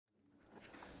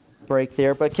break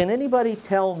there. But can anybody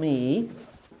tell me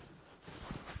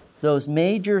those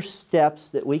major steps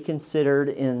that we considered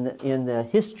in the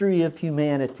history of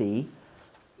humanity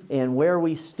and where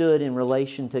we stood in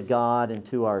relation to God and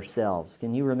to ourselves?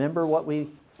 Can you remember what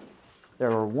there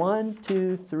were 1,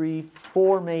 2, 3,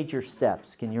 4 major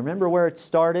steps. Can you remember where it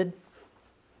started?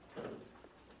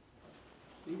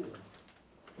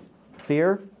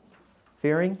 Fear?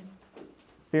 Fearing?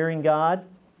 Fearing God?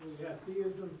 Yeah,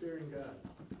 theism, fearing God.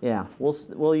 Yeah,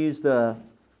 we'll use the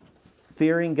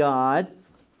fearing God.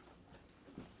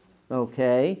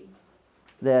 Okay.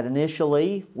 That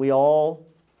initially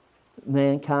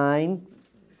mankind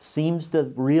seems to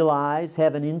realize,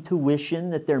 have an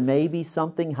intuition that there may be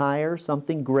something higher,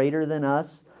 something greater than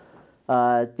us.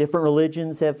 Different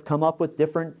religions have come up with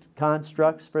different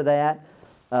constructs for that.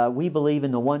 We believe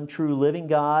in the one true living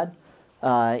God,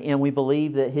 and we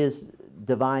believe that His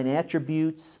divine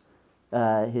attributes,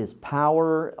 His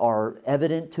power are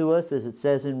evident to us, as it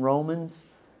says in Romans,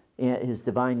 His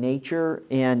divine nature,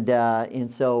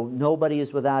 and so nobody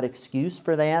is without excuse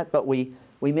for that. But we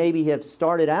maybe have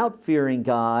started out fearing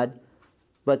God,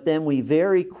 but then we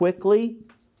very quickly,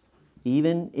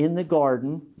 even in the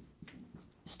garden,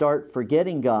 start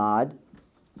forgetting God,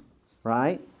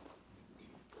 right?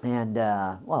 And,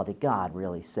 well, did God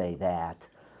really say that?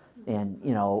 And,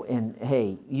 and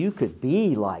hey, you could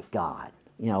be like God.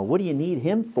 What do you need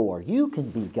Him for? You can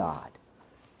be God.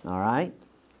 All right?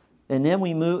 And then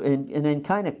we move, and then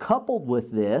kind of coupled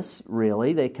with this,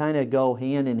 really, they kind of go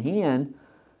hand in hand,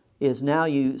 is now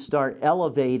you start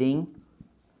elevating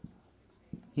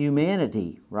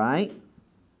humanity, right?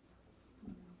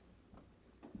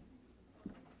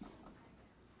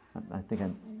 I think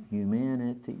I'm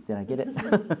humanity. Did I get it?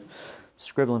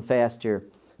 Scribbling fast here.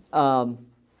 And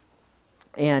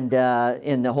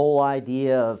the whole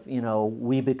idea of,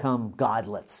 we become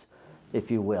godlets,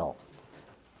 if you will.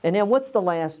 And then what's the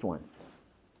last one?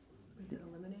 Is it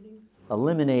eliminating?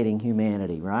 Eliminating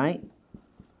humanity, right?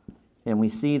 And we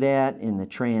see that in the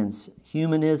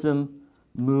transhumanism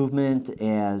movement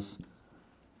as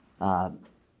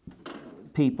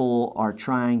people are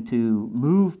trying to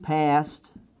move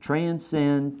past,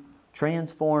 transcend,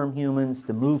 transform humans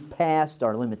to move past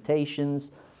our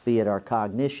limitations, be it our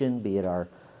cognition, be it our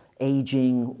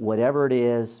aging, whatever it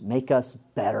is, make us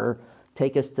better,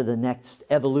 take us to the next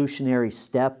evolutionary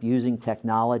step using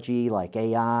technology like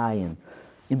AI and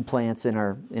implants in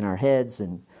our heads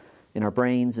and in our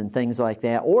brains and things like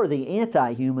that. Or the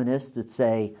anti-humanists that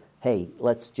say, hey,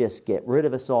 let's just get rid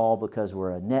of us all because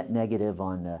we're a net negative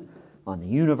on the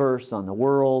universe, on the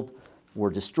world. We're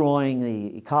destroying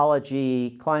the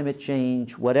ecology, climate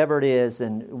change, whatever it is,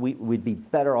 and we'd be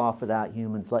better off without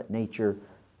humans. Let nature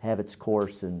have its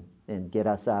course and get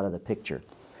us out of the picture.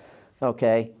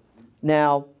 Okay,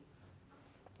 now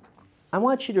I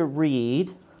want you to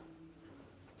read,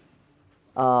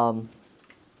 we're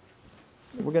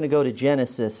going to go to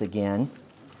Genesis again.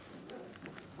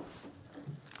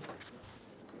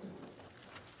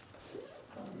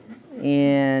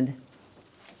 And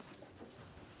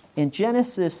in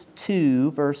Genesis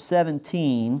 2, verse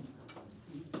 17,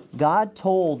 God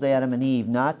told Adam and Eve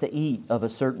not to eat of a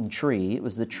certain tree. It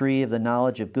was the tree of the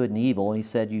knowledge of good and evil. He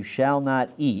said, you shall not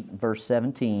eat, verse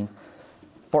 17,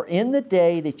 for in the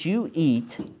day that you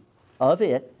eat of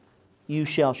it, you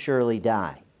shall surely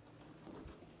die.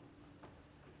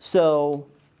 So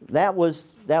that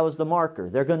was the marker.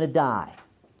 They're going to die.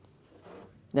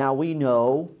 Now we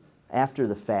know after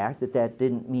the fact that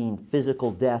didn't mean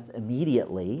physical death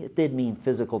immediately. It did mean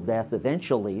physical death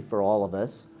eventually for all of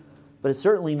us, but it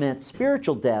certainly meant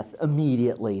spiritual death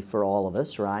immediately for all of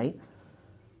us, right?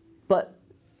 But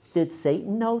did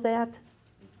Satan know that?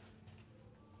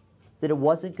 That it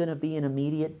wasn't going to be an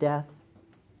immediate death?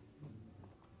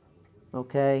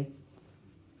 Okay?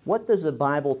 What does the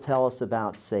Bible tell us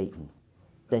about Satan?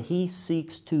 That he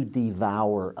seeks to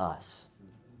devour us.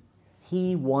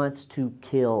 He wants to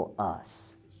kill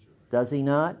us. Does he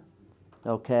not?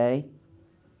 Okay.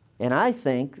 And I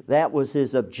think that was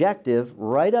his objective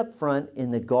right up front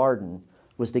in the garden,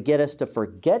 was to get us to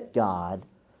forget God,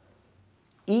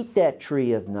 eat that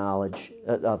tree of knowledge,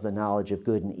 of the knowledge of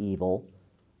good and evil,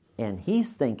 and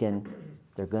he's thinking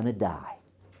they're going to die.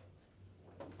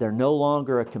 They're no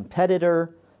longer a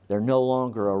competitor. They're no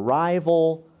longer a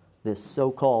rival. This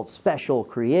so-called special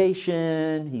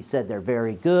creation. He said they're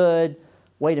very good.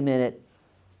 Wait a minute.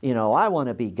 I want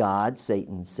to be God,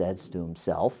 Satan says to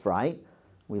himself, right?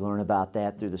 We learn about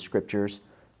that through the Scriptures.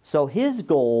 So his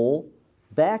goal,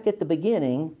 back at the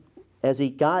beginning, as he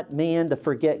got man to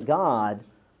forget God,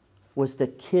 was to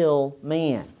kill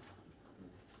man.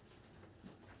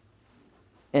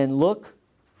 And look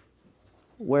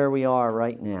where we are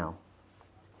right now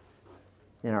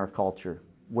in our culture,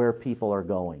 where people are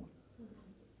going.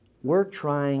 We're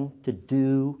trying to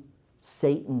do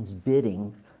Satan's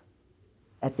bidding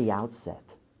at the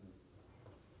outset.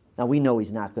 Now we know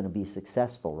he's not going to be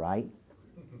successful, right?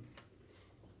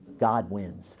 God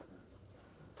wins.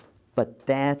 But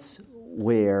that's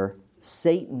where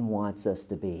Satan wants us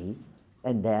to be,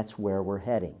 and that's where we're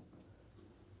heading.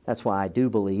 That's why I do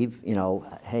believe,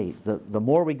 hey, the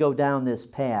more we go down this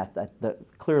path,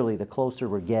 clearly the closer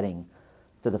we're getting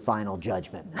to the final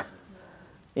judgment.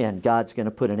 And God's going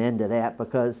to put an end to that,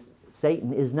 because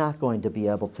Satan is not going to be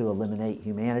able to eliminate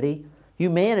humanity.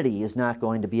 Humanity is not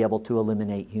going to be able to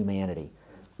eliminate humanity.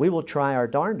 We will try our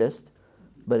darndest,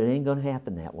 but it ain't going to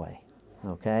happen that way.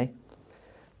 Okay?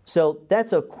 So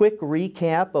that's a quick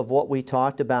recap of what we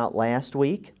talked about last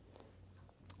week.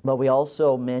 But we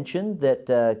also mentioned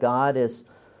that God has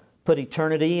put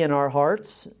eternity in our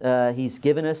hearts. He's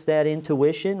given us that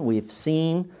intuition. We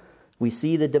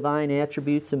see the divine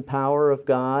attributes and power of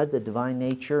God, the divine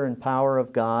nature and power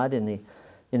of God in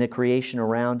the creation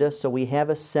around us. So we have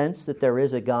a sense that there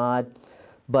is a God,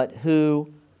 but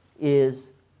who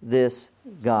is this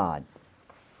God?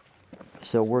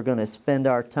 So we're going to spend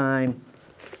our time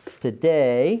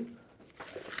today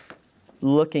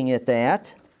looking at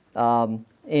that. One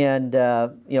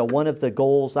of the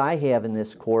goals I have in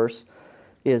this course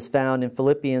is found in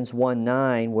Philippians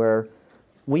 1:9, where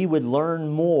we would learn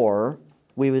more,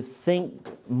 we would think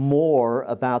more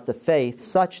about the faith,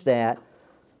 such that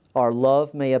our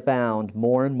love may abound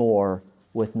more and more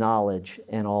with knowledge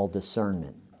and all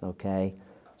discernment. Okay?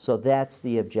 So that's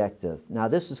the objective. Now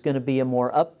this is going to be a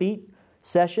more upbeat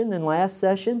session than last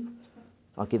session.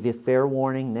 I'll give you a fair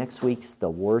warning, next week's the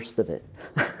worst of it,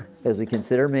 as we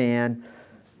consider man,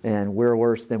 and we're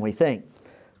worse than we think.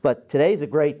 But today's a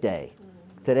great day.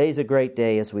 Today's a great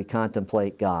day as we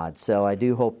contemplate God. So I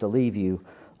do hope to leave you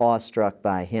awestruck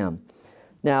by Him.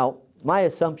 Now, my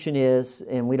assumption is,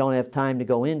 and we don't have time to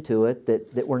go into it,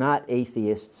 that we're not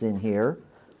atheists in here.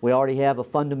 We already have a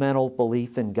fundamental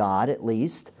belief in God, at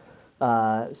least.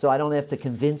 So I don't have to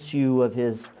convince you of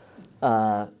His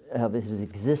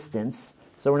existence.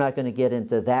 So we're not going to get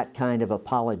into that kind of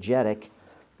apologetic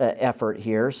effort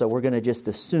here. So we're going to just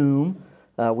assume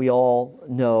we all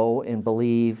know and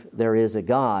believe there is a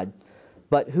God.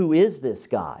 But who is this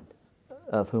God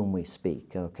of whom we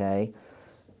speak, okay?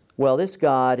 Well, this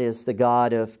God is the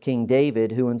God of King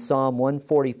David, who in Psalm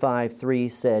 145:3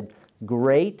 said,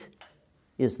 "Great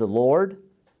is the Lord,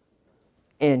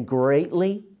 and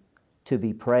greatly to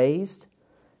be praised,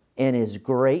 and His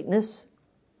greatness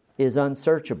is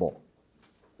unsearchable."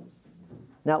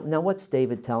 Now what's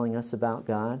David telling us about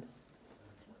God?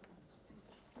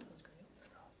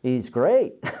 He's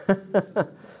great.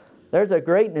 There's a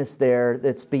greatness there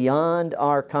that's beyond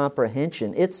our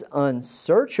comprehension. It's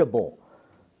unsearchable.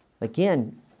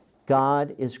 Again,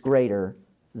 God is greater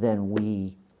than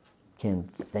we can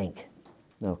think.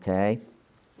 Okay?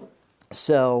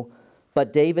 So,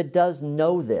 but David does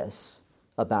know this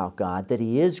about God, that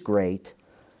He is great,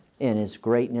 and His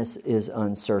greatness is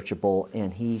unsearchable,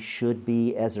 and He should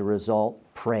be, as a result,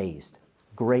 praised,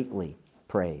 greatly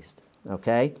praised.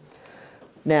 Okay?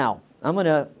 Now, I'm going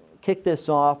to kick this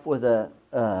off with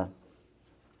a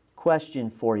question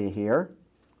for you here.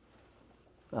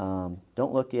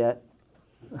 Don't look yet.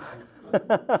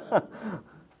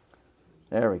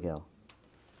 There we go.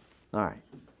 All right.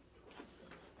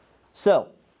 So,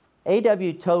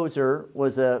 A.W. Tozer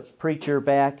was a preacher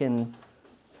back in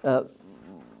the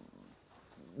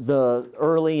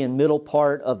early and middle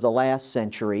part of the last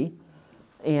century,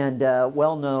 and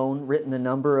well known, written a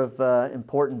number of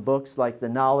important books like The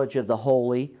Knowledge of the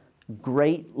Holy.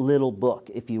 Great little book.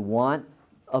 If you want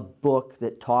a book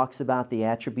that talks about the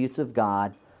attributes of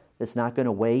God, it's not going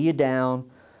to weigh you down,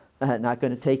 not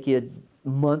going to take you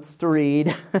months to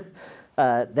read.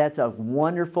 That's a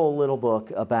wonderful little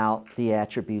book about the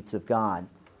attributes of God.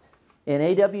 And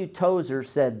A.W. Tozer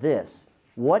said this: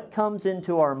 "What comes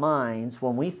into our minds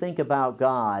when we think about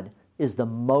God is the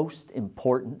most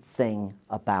important thing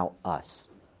about us."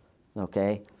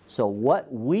 Okay? So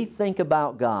what we think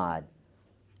about God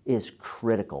is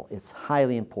critical. It's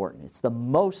highly important. It's the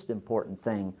most important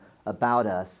thing about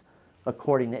us,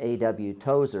 according to A.W.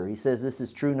 Tozer. He says this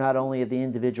is true not only of the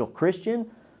individual Christian,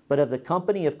 but of the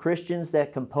company of Christians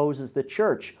that composes the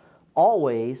church.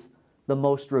 Always, the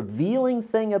most revealing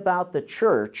thing about the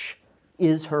church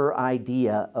is her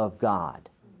idea of God.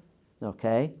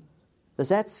 Okay? Does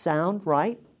that sound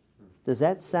right? Does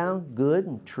that sound good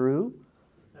and true?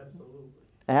 Absolutely.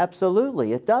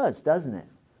 Absolutely, it does, doesn't it?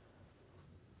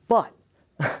 But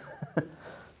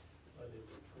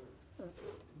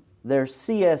there's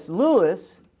C.S.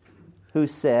 Lewis, who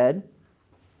said,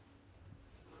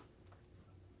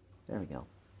 there we go.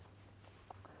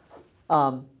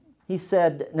 He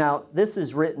said, now this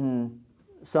is written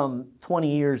some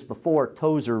 20 years before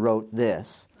Tozer wrote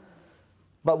this,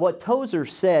 but what Tozer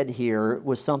said here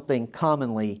was something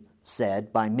commonly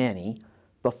said by many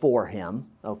before him.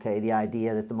 Okay, the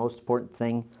idea that the most important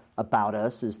thing about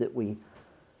us is that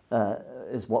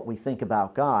is what we think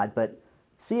about God. But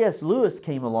C.S. Lewis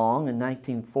came along in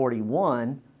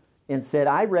 1941 and said,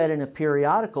 I read in a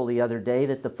periodical the other day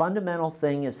that the fundamental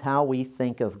thing is how we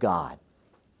think of God.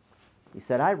 He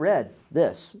said, I read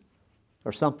this,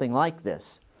 or something like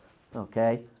this,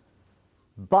 okay?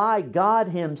 By God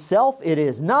Himself it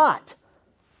is not.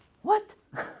 What?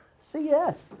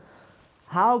 C.S.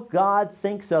 How God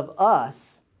thinks of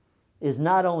us is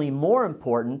not only more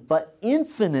important, but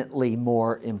infinitely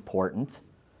more important.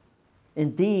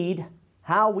 Indeed,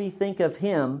 how we think of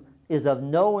Him is of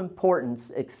no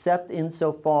importance except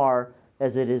insofar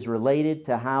as it is related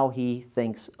to how He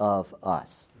thinks of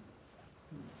us.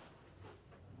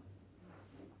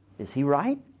 Is he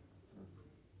right?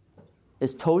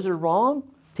 Is Tozer wrong?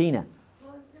 Tina.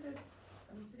 Well,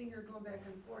 I'm sitting here going back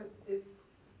and forth.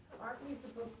 Aren't we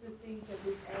supposed to think that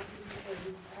his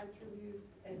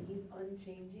attributes and he's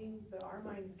unchanging? But our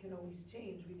minds can always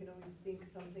change. We can always think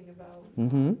something about 1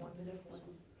 minute,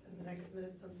 and the next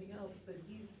minute something else. But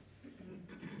he's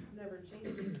never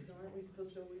changing. So aren't we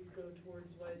supposed to always go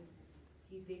towards what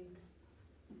he thinks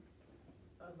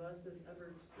of us as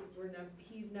ever?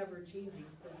 He's never changing,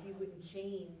 so he wouldn't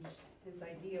change his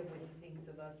idea of what he thinks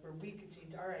of us, where we could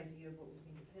change our idea of what we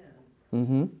think of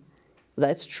him. Mm-hmm.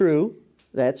 That's true.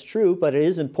 That's true, but it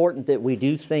is important that we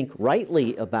do think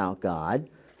rightly about God.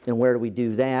 And where do we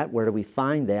do that? Where do we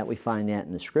find that? We find that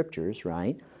in the Scriptures,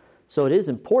 right? So it is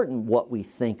important what we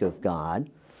think of God.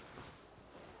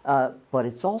 But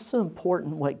it's also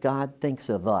important what God thinks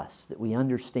of us, that we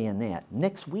understand that.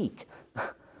 Next week,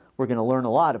 we're going to learn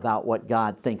a lot about what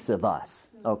God thinks of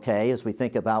us, okay, as we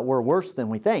think about we're worse than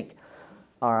we think,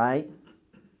 all right?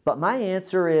 But my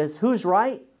answer is, who's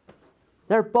right?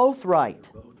 They're both right.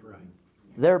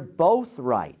 They're both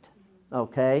right,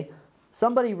 okay?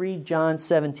 Somebody read John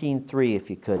 17:3 if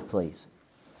you could, please.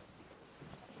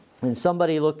 And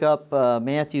somebody look up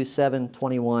Matthew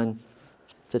 7:21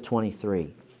 to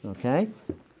 23, okay?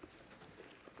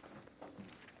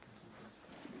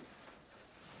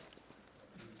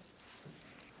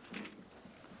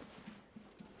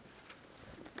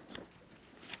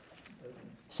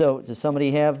 So, does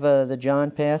somebody have the John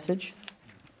passage?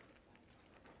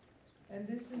 And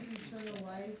this is eternal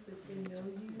life, that they know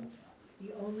you,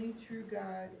 the only true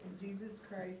God, and Jesus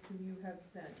Christ, whom you have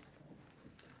sent.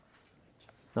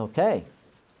 Okay.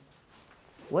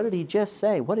 What did he just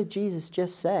say? What did Jesus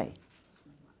just say?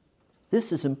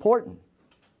 This is important,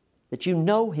 that you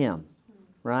know Him,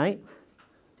 right?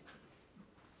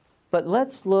 But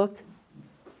let's look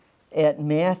at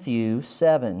Matthew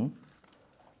 7,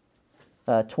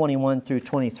 21 through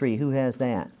 23. Who has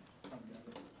that?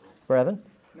 Brevin?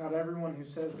 Not everyone who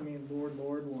says to me, Lord,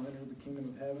 Lord, will enter the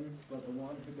kingdom of heaven, but the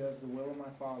one who does the will of my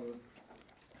Father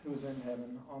who is in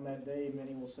heaven. On that day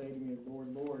many will say to me,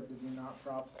 Lord, Lord, did we not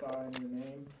prophesy in your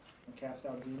name, and cast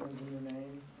out demons in your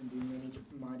name, and do many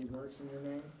mighty works in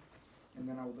your name? And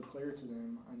then I will declare to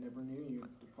them, I never knew you.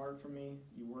 Depart from me,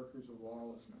 you workers of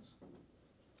lawlessness.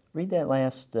 Read that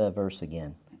last verse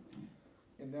again.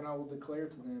 And then I will declare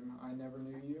to them, I never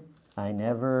knew you. I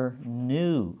never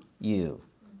knew you.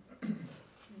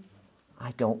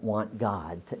 I don't want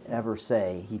God to ever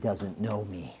say He doesn't know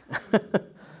me.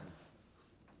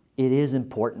 It is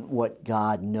important what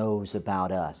God knows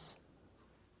about us.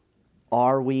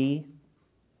 Are we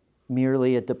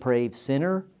merely a depraved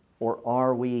sinner, or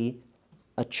are we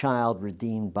a child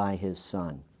redeemed by His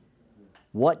Son?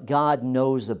 What God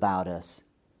knows about us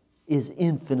is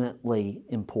infinitely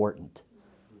important.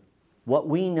 What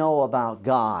we know about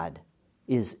God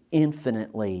is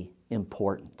infinitely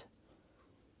important.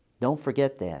 Don't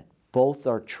forget that. Both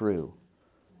are true.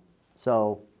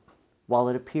 So, while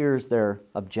it appears they're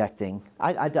objecting,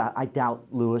 I doubt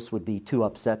Lewis would be too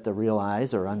upset to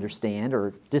realize or understand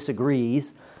or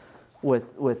disagrees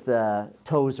with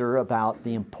Tozer about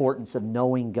the importance of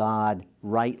knowing God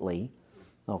rightly,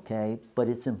 okay? But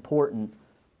it's important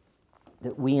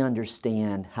that we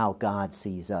understand how God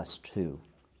sees us too.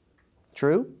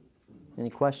 True? Any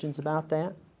questions about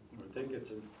that? I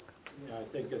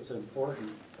think it's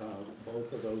important.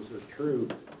 Both of those are true.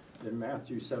 In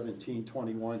Matthew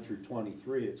 17:21 through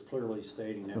 23, it's clearly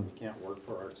stating that we can't work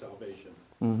for our salvation.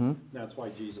 Mm-hmm. That's why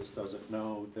Jesus doesn't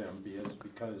know them,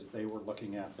 because they were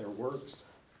looking at their works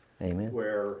Amen.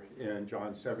 Where in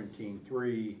John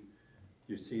 17:3,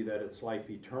 you see that it's life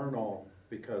eternal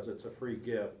because it's a free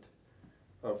gift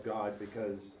of God,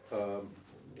 because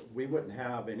we wouldn't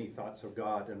have any thoughts of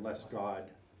God unless God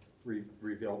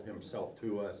revealed himself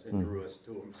to us and drew us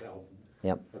to himself.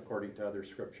 Yep. According to other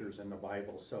scriptures in the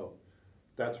Bible. So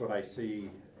that's what I see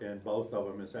in both of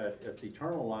them, is that it's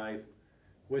eternal life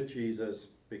with Jesus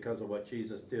because of what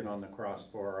Jesus did on the cross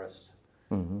for us.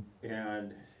 Mm-hmm.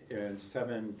 And in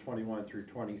 7:21 through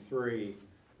 23,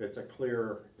 it's a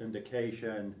clear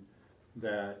indication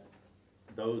that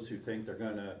those who think they're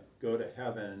going to go to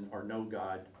heaven or know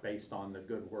God based on the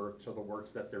good works or the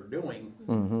works that they're doing,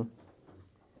 Mm-hmm.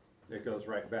 it goes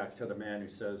right back to the man who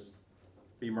says,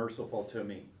 "Be merciful to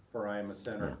me, for I am a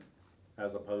sinner,"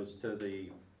 as opposed to the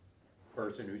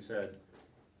person who said,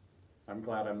 "I'm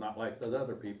glad I'm not like those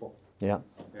other people." Yeah.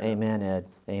 Yeah. Amen, Ed.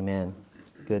 Amen.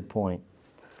 Good point.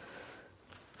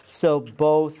 So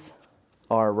both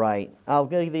are right. I'll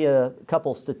give you a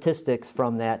couple statistics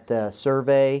from that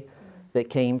survey that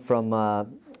came from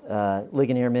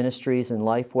Ligonier Ministries and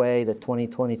Lifeway, the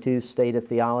 2022 State of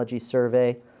Theology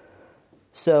Survey.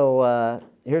 So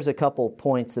here's a couple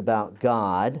points about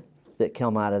God that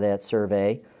come out of that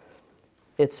survey.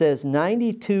 It says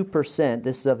 92%,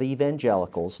 this is of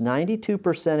evangelicals,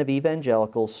 92% of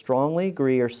evangelicals strongly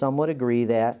agree or somewhat agree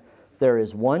that there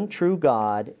is one true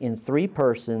God in three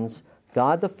persons,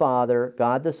 God the Father,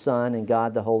 God the Son, and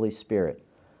God the Holy Spirit.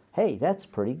 Hey, that's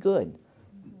pretty good.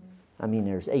 I mean,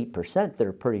 there's 8% that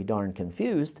are pretty darn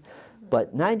confused,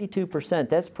 but 92%,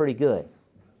 that's pretty good.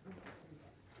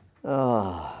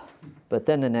 But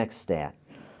then the next stat.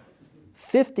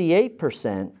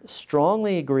 58%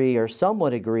 strongly agree or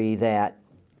somewhat agree that,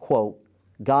 quote,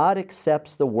 God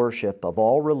accepts the worship of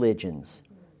all religions,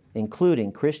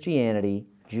 including Christianity,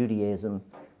 Judaism,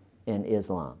 and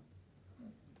Islam.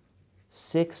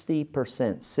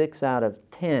 60%, 6 out of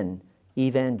 10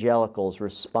 evangelicals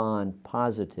respond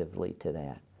positively to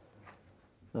that.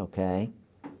 Okay?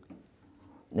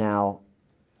 Now,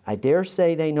 I dare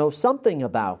say they know something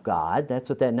about God. That's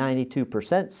what that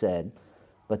 92% said.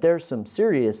 But there's some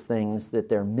serious things that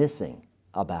they're missing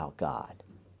about God.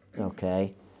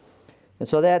 Okay? And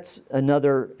so that's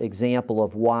another example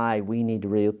of why we need to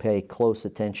really pay close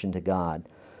attention to God.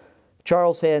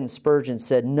 Charles Haddon Spurgeon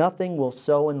said, "Nothing will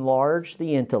so enlarge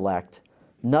the intellect,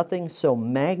 nothing so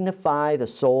magnify the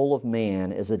soul of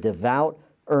man as a devout,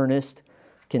 earnest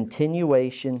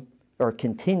continuation or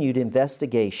continued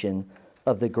investigation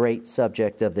of the great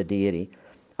subject of the deity."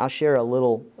 I'll share a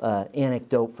little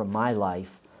anecdote from my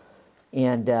life.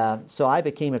 And so I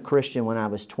became a Christian when I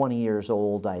was 20 years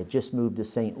old. I had just moved to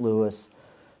St. Louis.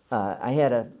 I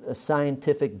had a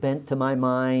scientific bent to my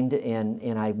mind,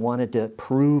 and I wanted to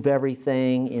prove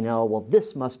everything. Well,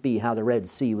 this must be how the Red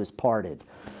Sea was parted,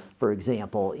 for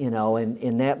example.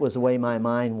 And that was the way my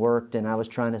mind worked, and I was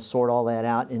trying to sort all that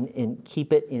out and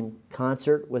keep it in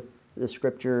concert with the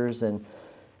Scriptures and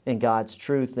God's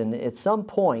truth. And at some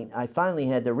point, I finally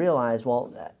had to realize,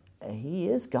 well, He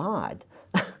is God.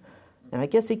 And I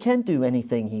guess He can do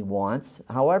anything He wants,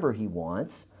 however He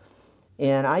wants.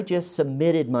 And I just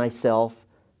submitted myself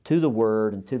to the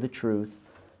Word and to the truth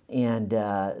and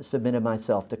submitted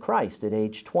myself to Christ at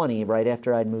age 20, right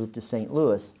after I'd moved to St.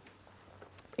 Louis.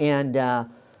 And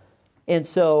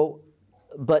so,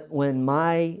 but when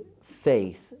my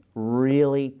faith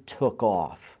really took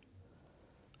off,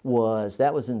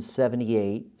 that was in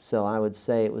 78, so I would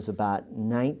say it was about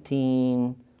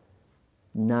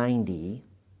 1990,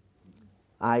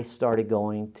 I started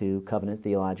going to Covenant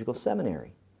Theological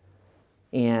Seminary.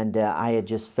 And I had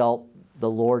just felt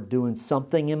the Lord doing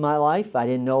something in my life. I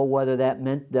didn't know whether that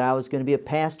meant that I was going to be a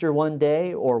pastor one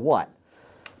day or what.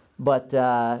 But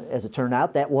as it turned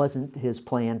out, that wasn't His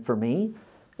plan for me.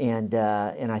 And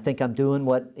I think I'm doing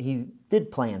what He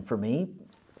did plan for me,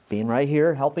 being right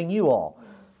here, helping you all.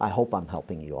 I hope I'm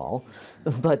helping you all.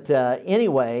 But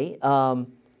anyway,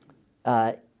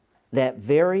 that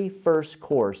very first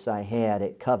course I had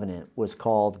at Covenant was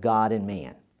called God and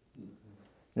Man.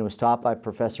 And it was taught by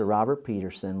Professor Robert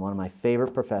Peterson, one of my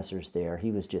favorite professors there.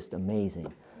 He was just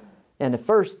amazing. And the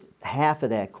first half of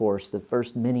that course, the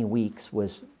first many weeks,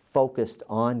 was focused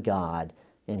on God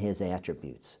and His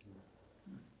attributes.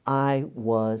 I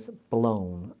was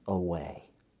blown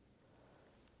away.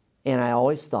 And I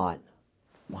always thought,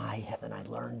 why haven't I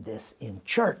learned this in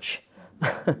church?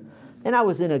 And I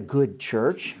was in a good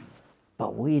church,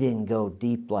 but we didn't go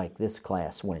deep like this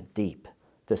class went deep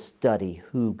to study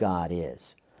who God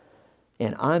is.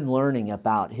 And I'm learning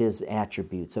about His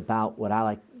attributes, about what I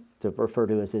like to refer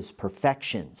to as His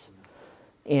perfections.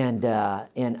 And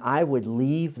I would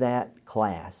leave that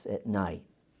class at night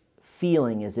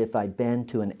feeling as if I'd been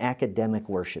to an academic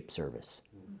worship service.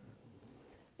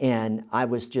 And I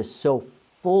was just so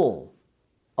full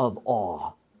of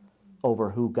awe over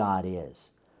who God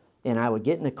is. And I would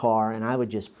get in the car and I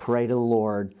would just pray to the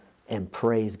Lord and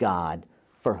praise God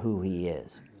for who He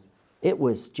is. It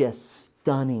was just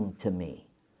stunning to me.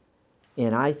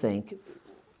 And I think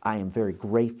I am very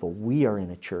grateful we are in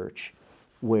a church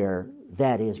where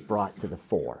that is brought to the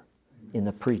fore in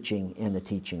the preaching and the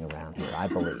teaching around here, I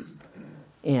believe.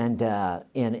 And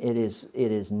it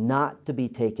is not to be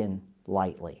taken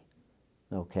lightly,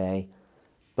 okay?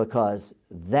 Because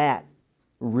that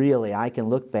really, I can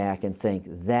look back and think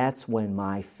that's when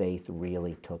my faith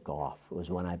really took off. It was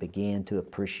when I began to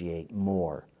appreciate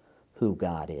more who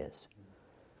God is.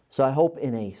 So I hope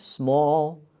in a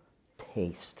small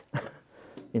taste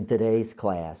in today's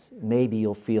class, maybe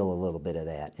you'll feel a little bit of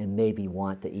that and maybe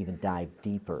want to even dive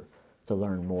deeper to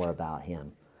learn more about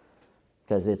Him.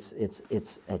 Because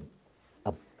it's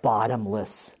a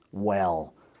bottomless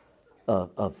well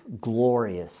of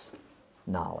glorious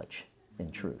knowledge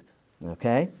and truth.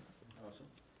 Okay? Awesome.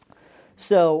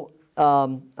 So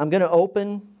I'm going to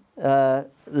open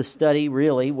the study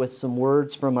really with some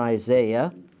words from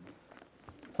Isaiah.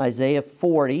 Isaiah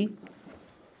 40.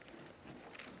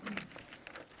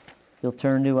 You'll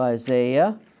turn to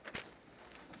Isaiah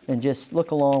and just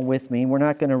look along with me. We're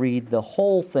not going to read the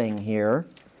whole thing here.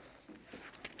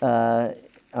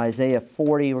 Isaiah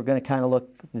 40, we're going to kind of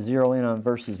zero in on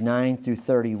verses 9 through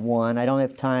 31. I don't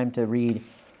have time to read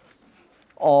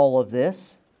all of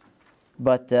this,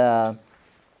 but I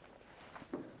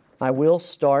will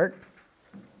start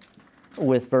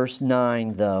with verse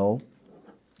 9, though.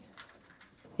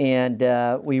 And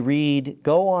we read,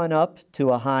 "Go on up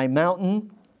to a high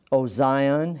mountain, O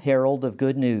Zion, herald of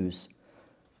good news.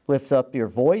 Lift up your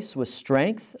voice with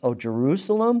strength, O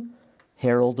Jerusalem,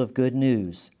 herald of good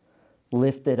news.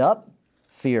 Lift it up,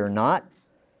 fear not.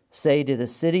 Say to the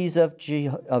cities of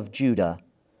Judah,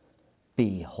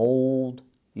 behold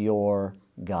your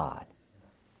God."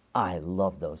 I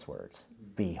love those words.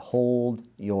 Behold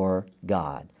your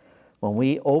God. When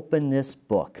we open this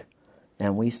book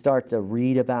and we start to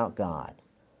read about God,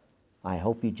 I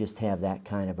hope you just have that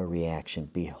kind of a reaction.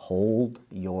 Behold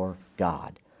your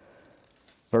God.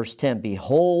 Verse 10,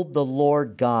 "Behold, the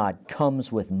Lord God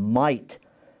comes with might,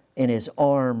 and His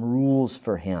arm rules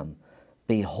for Him.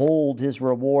 Behold, His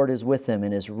reward is with Him,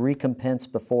 and His recompense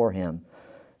before Him.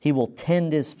 He will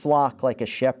tend His flock like a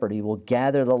shepherd. He will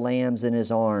gather the lambs in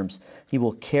His arms. He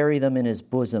will carry them in His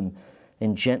bosom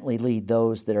and gently lead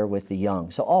those that are with the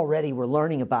young." So already we're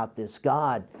learning about this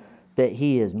God, that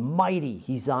He is mighty,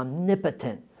 He's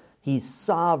omnipotent, He's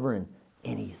sovereign,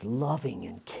 and He's loving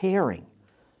and caring.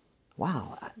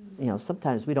 Wow,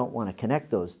 sometimes we don't want to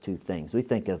connect those two things. We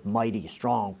think of mighty,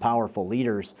 strong, powerful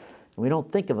leaders, and we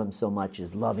don't think of Him so much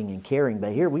as loving and caring.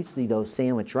 But here we see those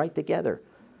sandwiched right together,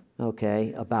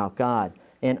 okay, about God.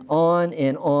 And on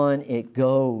it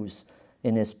goes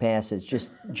in this passage.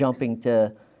 Just jumping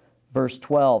to verse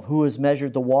 12, "Who has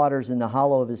measured the waters in the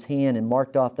hollow of His hand and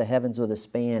marked off the heavens with a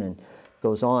span?" And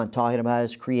goes on talking about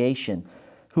His creation.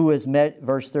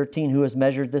 Verse 13, "Who has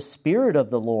measured the Spirit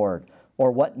of the Lord? Or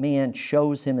what man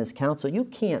shows Him His counsel?" You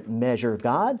can't measure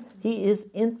God. He is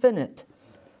infinite.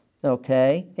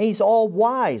 Okay? He's all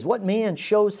wise. What man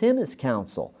shows Him His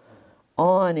counsel?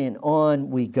 On and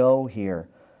on we go here.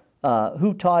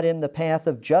 "Who taught Him the path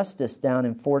of justice?" down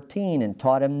in 14, "and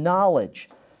taught Him knowledge."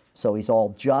 So He's all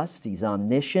just. He's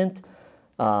omniscient.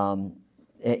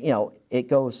 It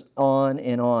goes on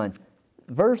and on.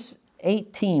 Verse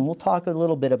 18, we'll talk a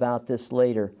little bit about this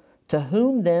later. "To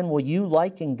whom then will you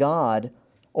liken God,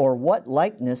 or what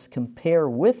likeness compare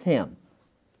with Him?"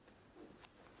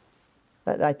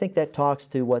 I think that talks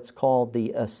to what's called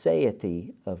the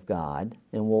aseity of God,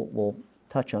 and we'll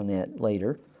touch on that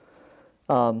later.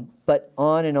 But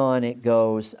on and on it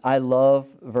goes. I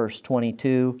love verse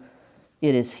 22.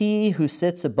 "It is He who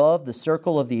sits above the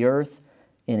circle of the earth,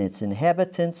 and its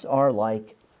inhabitants are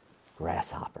like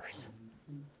grasshoppers."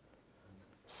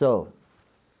 So,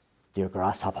 dear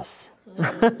grasshoppers,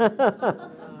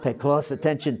 pay close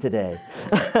attention today.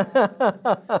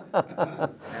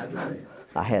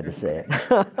 I had to say it.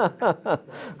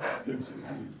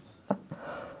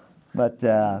 But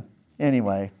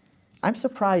anyway, I'm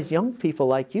surprised young people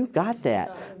like you got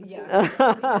that.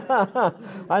 Yeah.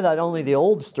 I thought only the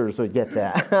oldsters would get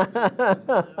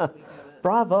that.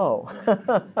 Bravo.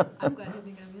 I'm glad you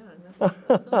think I'm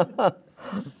young.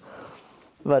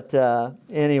 But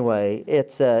anyway,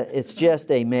 it's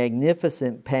just a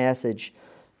magnificent passage.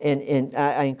 And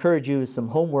I encourage you some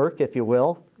homework, if you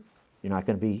will. You're not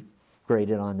going to be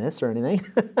graded on this or anything.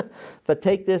 But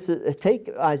take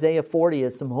Isaiah 40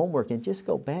 as some homework and just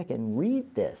go back and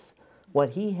read this. What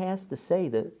he has to say,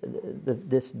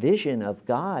 this vision of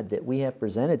God that we have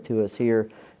presented to us here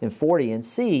in 40, and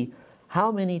see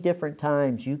how many different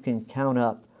times you can count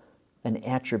up an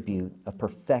attribute, a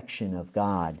perfection of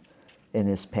God in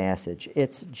this passage.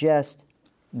 It's just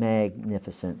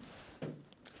magnificent.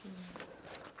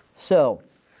 So,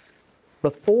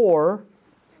 before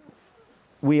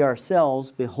we ourselves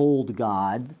behold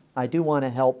God, I do want to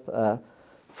help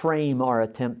frame our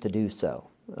attempt to do so,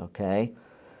 okay?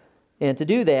 And to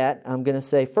do that, I'm going to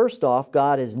say, first off,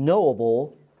 God is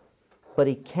knowable, but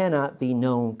He cannot be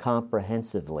known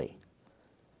comprehensively.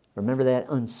 Remember that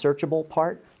unsearchable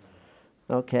part?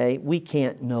 Okay, we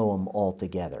can't know Him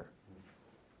altogether.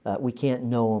 We can't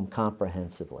know Him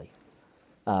comprehensively.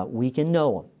 We can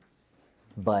know Him,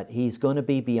 but He's going to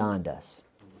be beyond us.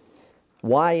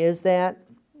 Why is that?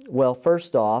 Well,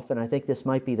 first off, and I think this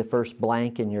might be the first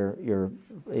blank in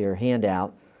your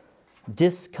handout,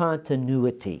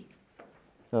 discontinuity.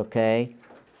 Okay?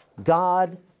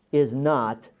 God is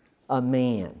not a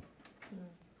man.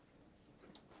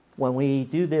 When we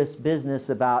do this business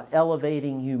about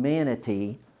elevating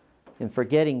humanity and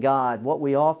forgetting God, what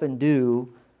we often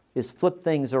do is flip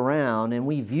things around and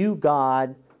we view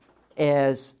God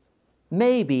as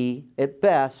maybe, at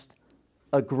best,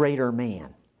 a greater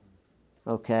man.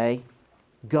 Okay?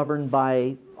 Governed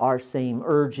by our same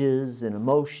urges and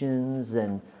emotions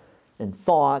and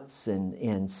thoughts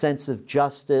and sense of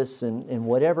justice and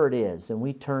whatever it is. And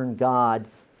we turn God,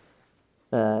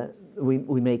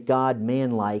 we make God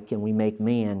man-like and we make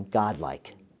man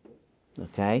God-like.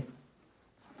 Okay?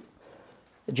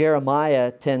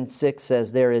 Jeremiah 10:6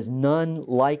 says, "There is none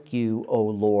like you, O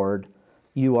Lord.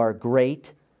 You are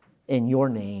great, and your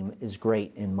name is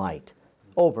great in might."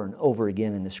 Over and over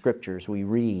again in the Scriptures we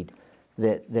read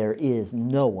that there is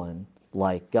no one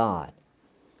like God.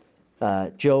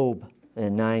 Job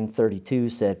in 9:32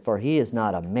 said, "For he is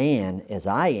not a man as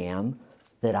I am,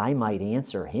 that I might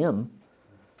answer him."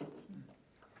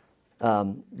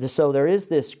 So there is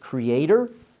this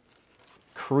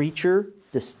creator-creature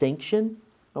distinction,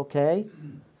 okay?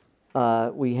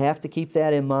 We have to keep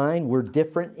that in mind. We're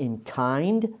different in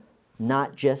kind,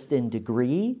 not just in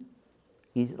degree.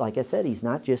 Like I said, He's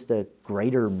not just a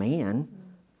greater man.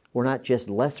 We're not just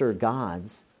lesser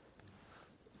gods.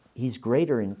 He's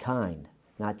greater in kind,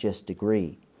 not just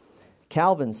degree.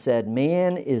 Calvin said,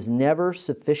 "Man is never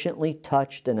sufficiently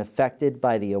touched and affected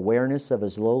by the awareness of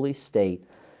his lowly state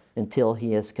until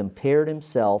he has compared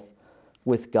himself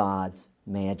with God's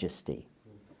majesty."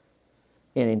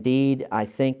 And indeed, I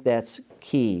think that's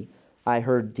key. I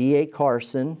heard D.A.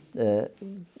 Carson,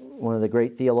 one of the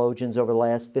great theologians over the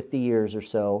last 50 years or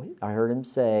so, I heard him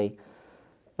say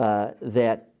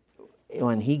that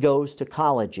when he goes to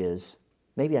colleges,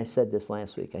 maybe I said this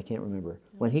last week, I can't remember.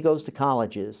 When he goes to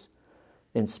colleges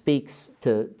and speaks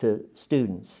to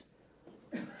students,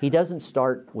 he doesn't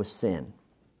start with sin,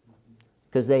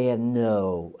 because they have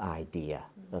no idea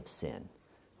of sin.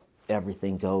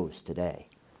 Everything goes today.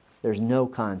 There's no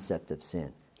concept of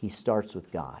sin. He starts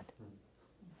with God.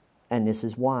 And this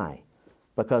is why.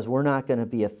 Because we're not going to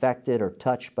be affected or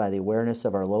touched by the awareness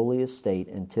of our lowly estate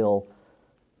until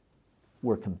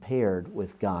we're compared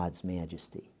with God's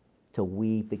majesty, till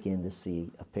we begin to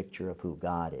see a picture of who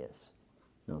God is.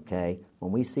 Okay?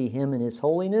 When we see Him in His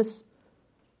holiness,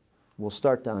 we'll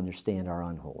start to understand our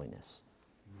unholiness.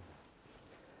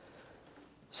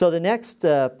 So the next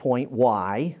point,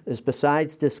 why, is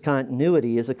besides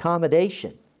discontinuity, is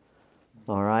accommodation.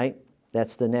 All right?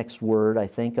 That's the next word, I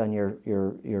think, on your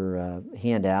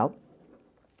handout.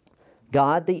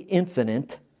 God, the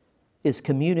infinite, is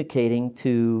communicating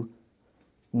to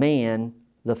man,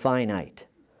 the finite.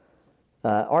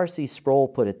 R.C. Sproul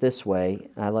put it this way.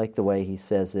 I like the way he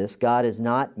says this. God is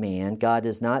not man. God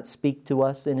does not speak to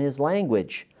us in His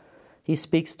language. He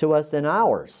speaks to us in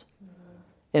ours.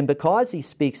 And because He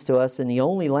speaks to us in the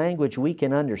only language we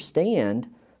can understand,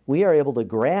 we are able to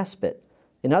grasp it.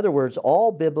 In other words,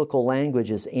 all biblical language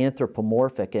is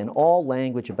anthropomorphic, and all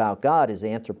language about God is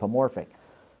anthropomorphic.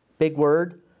 Big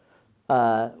word.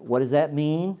 What does that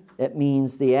mean? It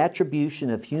means the attribution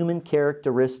of human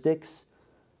characteristics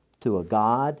to a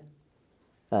God,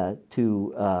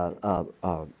 to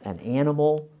an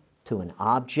animal, to an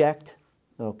object.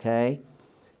 Okay?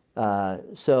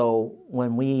 So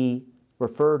when we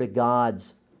refer to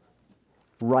God's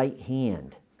right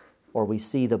hand, or we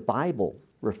see the Bible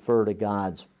refer to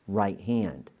God's right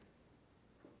hand,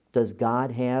 does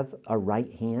God have a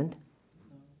right hand?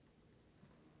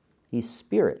 He's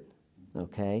spirit,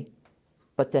 okay?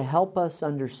 But to help us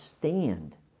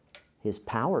understand his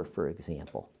power, for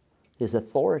example, his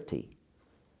authority.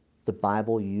 The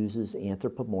Bible uses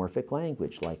anthropomorphic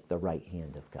language like the right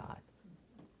hand of God.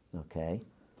 Okay?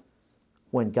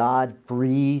 When God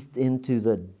breathed into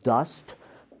the dust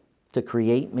to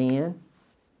create man,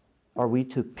 are we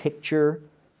to picture,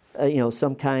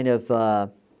 some kind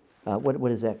of,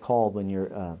 what is that called when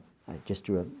you're, I just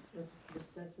drew a...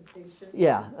 Resuscitation?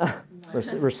 Yeah,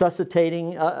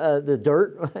 resuscitating the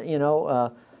dirt,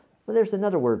 well, there's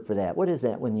another word for that. What is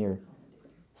that when you're,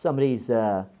 somebody's...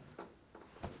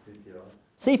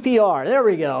 CPR, there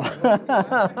we go.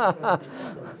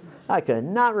 I could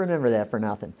not remember that for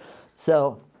nothing.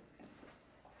 So,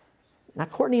 now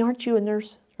Courtney, aren't you a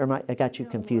nurse? Or I got you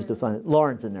confused with one.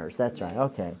 Lauren's a nurse, that's right,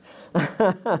 okay.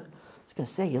 I was going to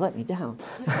say, you let me down.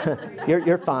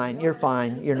 You're fine,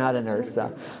 you're not a nurse.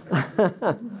 So.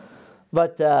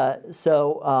 But that's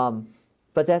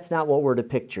not what we're to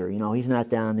picture. He's not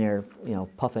down there,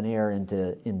 puffing air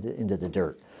into the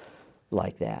dirt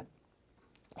like that.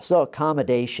 So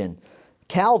accommodation.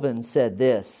 Calvin said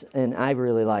this, and I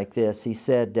really like this. He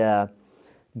said,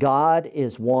 God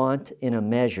is wont in a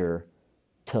measure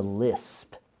to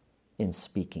lisp in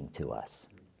speaking to us.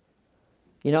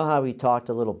 You know how we talk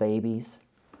to little babies?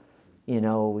 We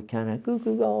kind of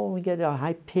go, we get a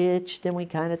high pitched, and we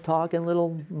kind of talk in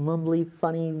little mumbly,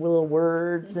 funny little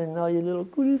words, and all your little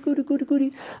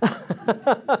goody.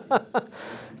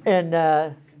 And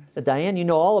Diane, you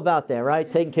know all about that,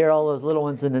 right? Taking care of all those little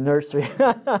ones in the nursery.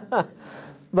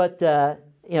 But,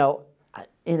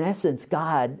 in essence,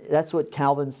 God, that's what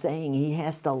Calvin's saying. He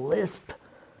has to lisp.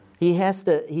 He has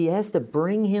to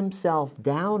bring himself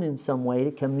down in some way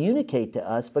to communicate to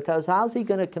us, because how's he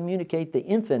going to communicate the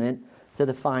infinite to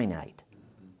the finite?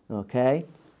 Okay?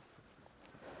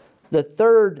 The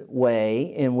third way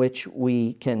in which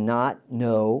we cannot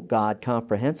know God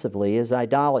comprehensively is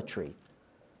idolatry.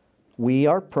 We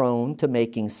are prone to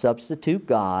making substitute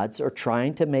gods or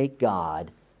trying to make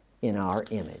God in our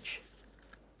image.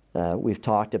 We've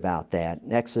talked about that.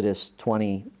 In Exodus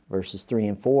 20, verses 3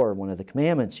 and 4, one of the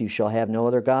commandments, you shall have no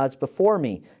other gods before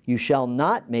me. You shall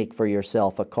not make for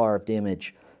yourself a carved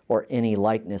image or any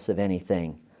likeness of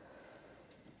anything.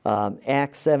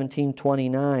 Acts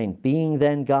 17:29, being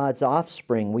then God's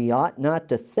offspring, we ought not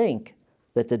to think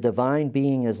that the divine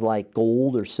being is like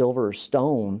gold or silver or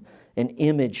stone, an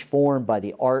image formed by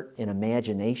the art and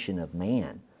imagination of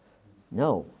man.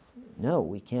 No,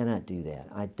 we cannot do that.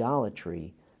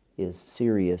 Idolatry is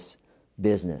serious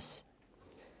business.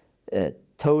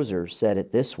 Tozer said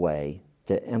it this way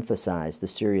to emphasize the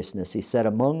seriousness. He said,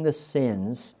 among the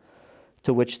sins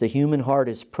to which the human heart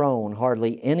is prone,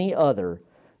 hardly any other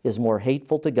is more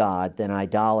hateful to God than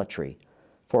idolatry.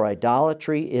 For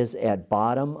idolatry is at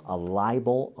bottom a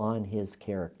libel on His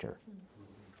character.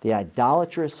 The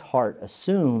idolatrous heart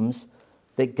assumes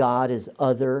that God is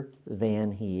other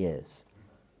than He is.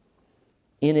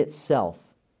 In itself,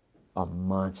 a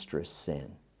monstrous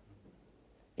sin,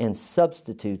 and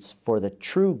substitutes for the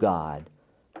true God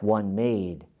one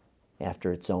made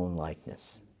after its own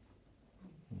likeness.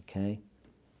 Okay?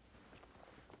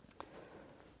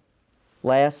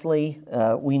 Lastly,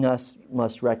 we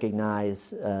must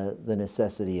recognize the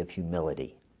necessity of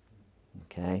humility.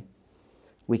 Okay?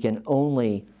 We can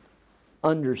only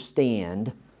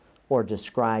understand or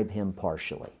describe Him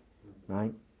partially,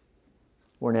 right?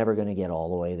 We're never going to get all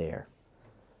the way there.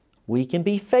 We can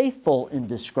be faithful in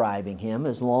describing Him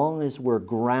as long as we're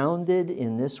grounded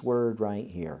in this word right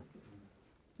here.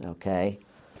 Okay?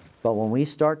 But when we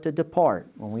start to depart,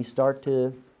 when we start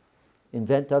to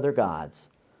invent other gods,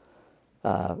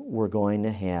 we're going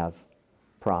to have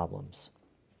problems.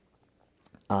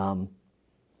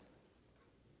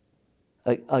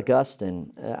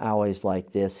 Augustine, I always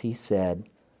like this, he said,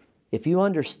 if you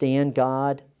understand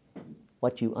God,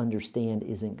 what you understand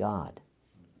isn't God.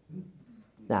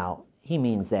 Now, he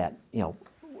means that,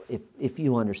 if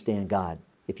you understand God,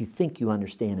 if you think you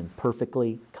understand Him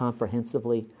perfectly,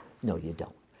 comprehensively, no, you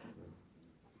don't.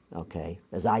 Okay?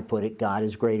 As I put it, God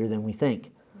is greater than we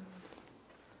think.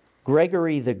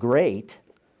 Gregory the Great,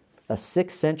 a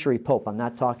 6th century pope, I'm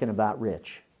not talking about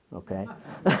Rich, okay?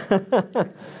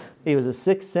 He was a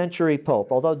 6th century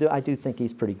pope, although I do think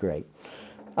he's pretty great.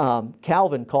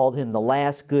 Calvin called him the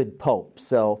last good pope.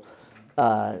 So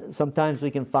sometimes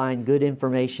we can find good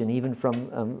information even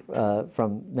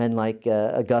from men like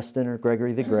Augustine or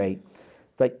Gregory the Great.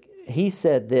 But he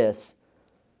said this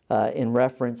in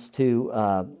reference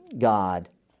to God,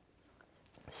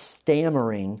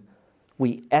 stammering,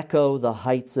 we echo the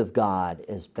heights of God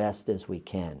as best as we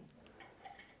can.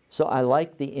 So I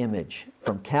like the image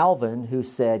from Calvin, who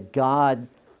said God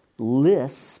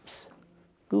lisps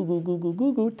goo, goo, goo, goo,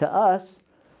 goo, goo to us,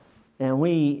 and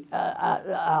we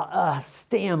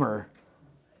stammer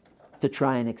to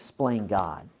try and explain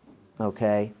God,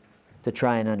 okay? To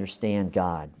try and understand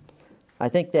God. I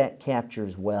think that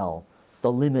captures well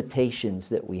the limitations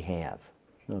that we have,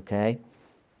 okay?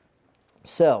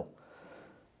 So,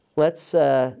 let's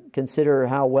consider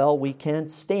how well we can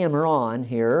stammer on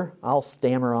here. I'll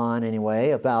stammer on anyway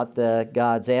about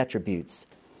God's attributes.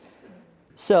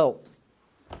 So,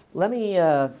 let me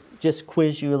just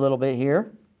quiz you a little bit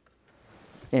here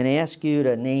and ask you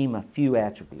to name a few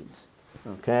attributes,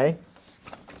 okay?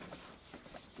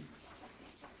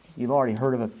 You've already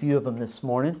heard of a few of them this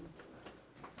morning,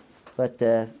 but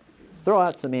throw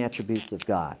out some attributes of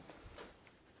God.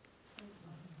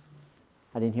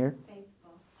 I didn't hear?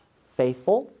 Faithful.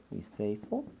 Faithful. He's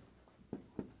faithful.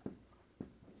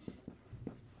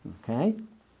 Okay.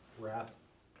 Wrath.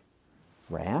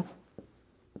 Wrath.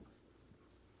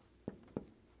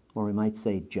 Or we might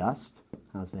say just.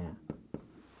 How's that?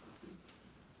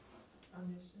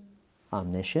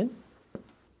 Omniscient.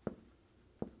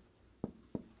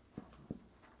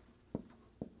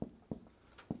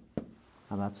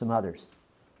 How about some others?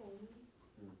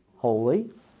 Holy.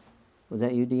 Was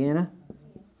that you, Deanna?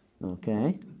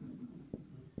 Okay.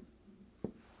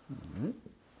 All right.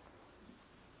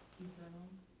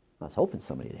 I was hoping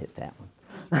somebody would hit that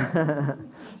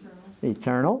one.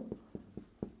 Eternal.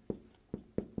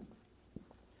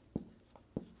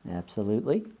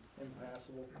 Absolutely.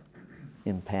 Impassable.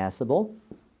 Impassable.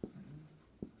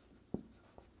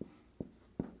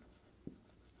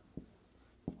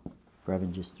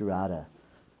 Brevin just threw out a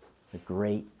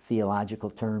great theological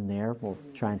term there. We'll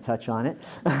try and touch on it.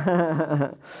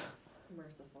 Merciful.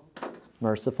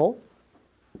 Merciful.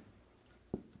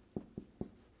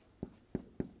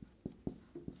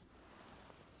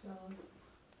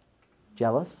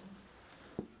 Jealous.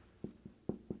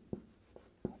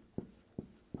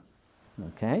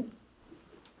 Okay.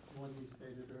 One you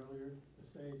stated earlier,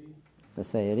 aseity,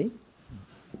 Aseity.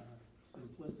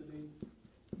 simplicity,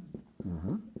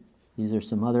 These are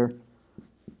some other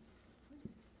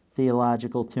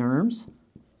theological terms.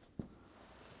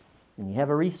 And you have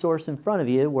a resource in front of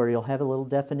you where you'll have a little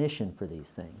definition for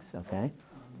these things, okay?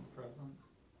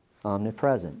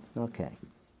 omnipresent. Omnipresent, okay.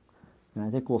 And I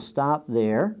think we'll stop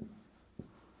there.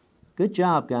 Good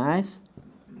job, guys.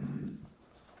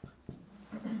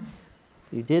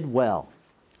 You did well.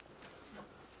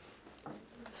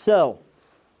 So,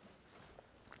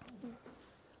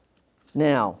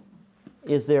 now,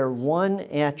 is there one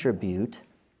attribute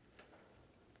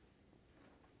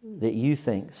that you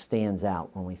think stands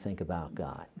out when we think about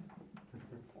God?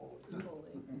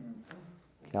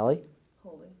 Kelly?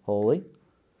 Holy. Holy?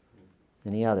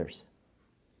 Any others?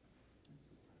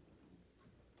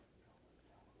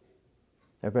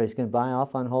 Everybody's going to buy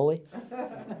off on holy?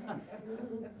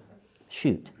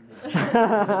 Shoot. The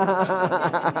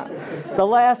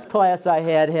last class I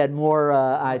had more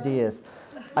ideas.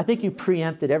 I think you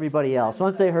preempted everybody else.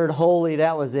 Once they heard holy,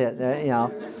 that was it. You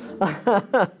know.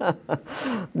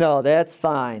 No, that's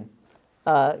fine.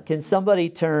 Can somebody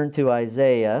turn to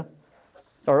Isaiah,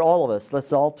 or all of us?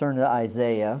 Let's all turn to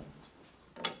Isaiah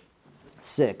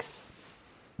 6.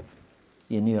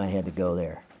 You knew I had to go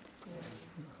there.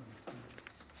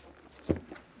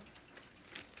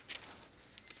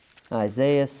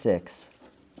 Isaiah 6.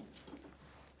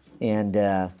 And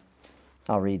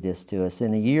I'll read this to us.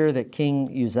 In the year that King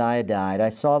Uzziah died, I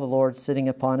saw the Lord sitting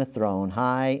upon a throne,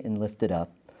 high and lifted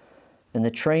up. And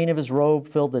the train of his robe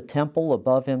filled the temple.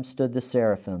 Above him stood the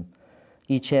seraphim.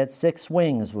 Each had 6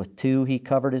 wings. With 2 he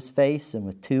covered his face, and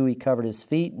with 2 he covered his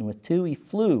feet, and with 2 he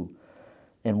flew.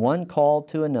 And one called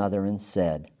to another and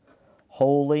said,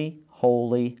 Holy,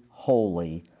 holy,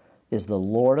 holy is the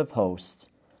Lord of hosts.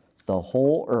 The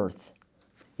whole earth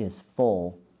is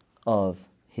full of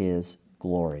his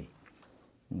glory.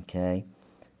 Okay?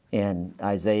 And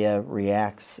Isaiah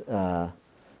reacts in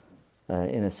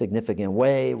a significant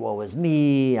way. Woe is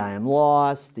me, I am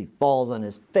lost. He falls on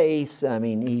his face. I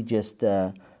mean, he just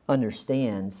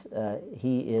understands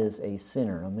he is a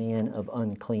sinner, a man of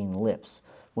unclean lips,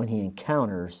 when he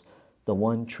encounters the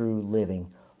one true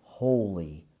living,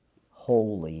 holy,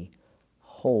 holy,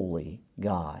 holy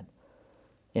God.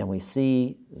 And we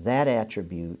see that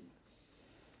attribute,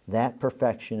 that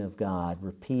perfection of God,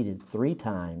 repeated 3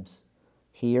 times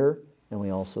here, and we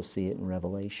also see it in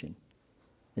Revelation,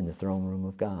 in the throne room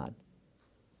of God.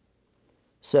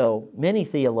 So many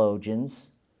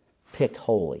theologians pick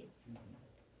holy.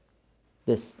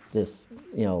 This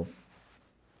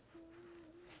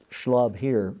schlub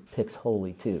here picks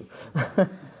holy too.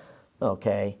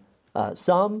 Okay.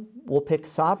 Some will pick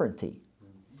sovereignty.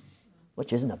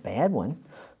 which isn't a bad one,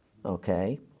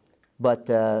 okay? But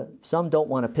some don't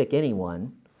want to pick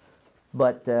anyone.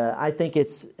 But I think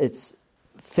it's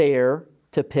fair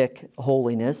to pick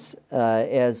holiness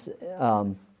as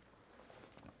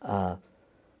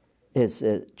his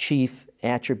chief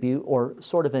attribute, or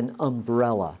sort of an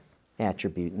umbrella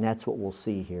attribute. And that's what we'll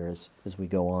see here as we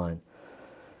go on.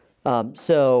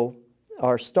 So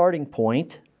our starting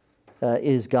point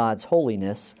is God's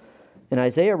holiness. And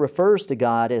Isaiah refers to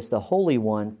God as the Holy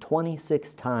One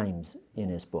 26 times in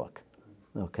his book.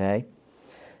 Okay?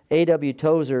 A.W.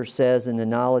 Tozer says in The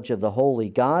Knowledge of the Holy,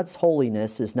 God's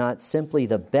holiness is not simply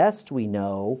the best we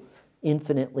know,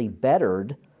 infinitely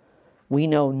bettered. We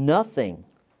know nothing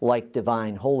like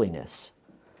divine holiness.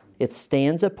 It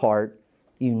stands apart,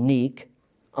 unique,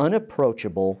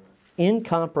 unapproachable,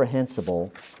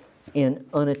 incomprehensible, and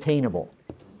unattainable.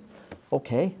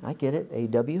 Okay, I get it,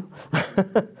 A.W.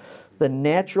 The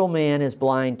natural man is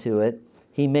blind to it.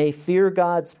 He may fear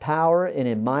God's power and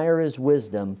admire his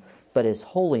wisdom, but his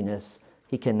holiness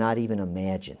he cannot even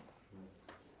imagine.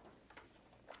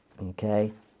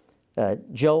 Okay?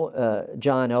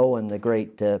 John Owen, the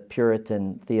great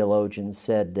Puritan theologian,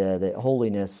 said that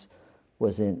holiness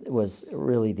was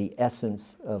really the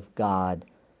essence of God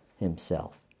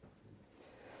himself.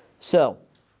 So,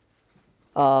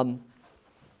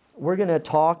 we're going to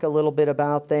talk a little bit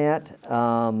about that.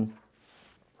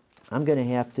 I'm going to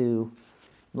have to,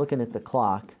 looking at the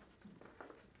clock,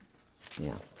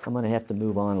 I'm going to have to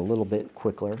move on a little bit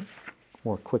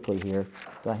more quickly here.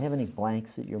 Do I have any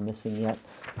blanks that you're missing yet?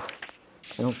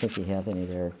 I don't think you have any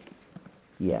there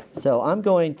yet. So I'm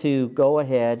going to go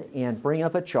ahead and bring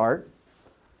up a chart.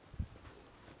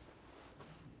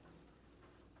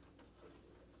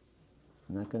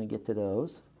 I'm not going to get to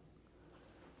those.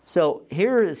 So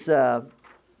here is, I'm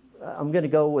going to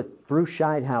go with Bruce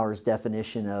Scheidhauer's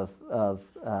definition of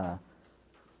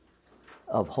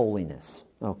holiness,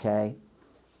 okay?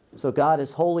 So God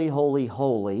is holy, holy,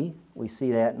 holy. We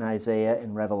see that in Isaiah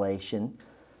and Revelation.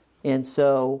 And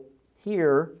so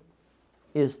here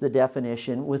is the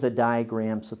definition with a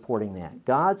diagram supporting that.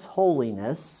 God's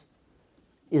holiness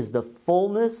is the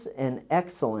fullness and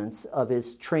excellence of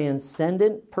his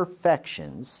transcendent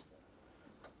perfections.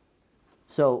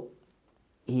 So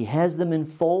he has them in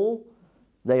full.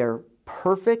 They are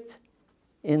perfect.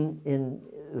 In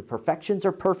the perfections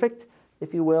are perfect,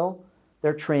 if you will.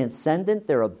 They're transcendent.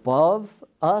 They're above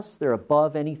us. They're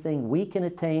above anything we can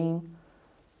attain.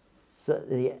 So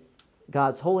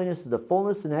God's holiness is the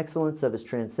fullness and excellence of his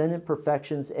transcendent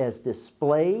perfections as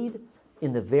displayed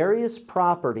in the various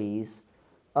properties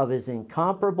of his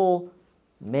incomparable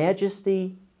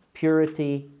majesty,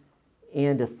 purity,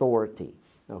 and authority.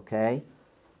 Okay?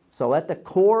 So at the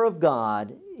core of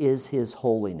God is his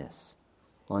holiness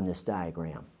on this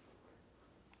diagram.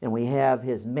 And we have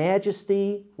his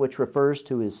majesty, which refers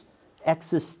to his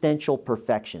existential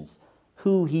perfections,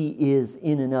 who he is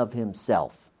in and of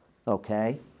himself.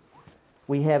 Okay?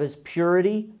 We have his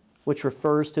purity, which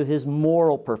refers to his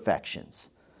moral perfections,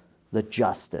 the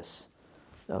justice,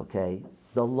 okay,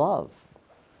 the love,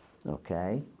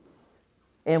 okay?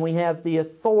 And we have the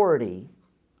authority,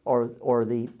 or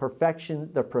the perfection,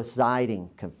 the presiding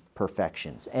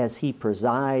perfections, as he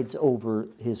presides over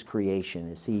his creation,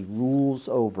 as he rules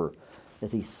over,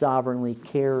 as he sovereignly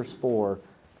cares for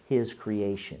his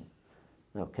creation,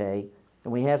 okay?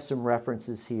 And we have some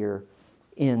references here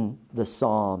in the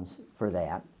Psalms for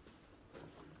that.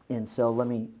 And so let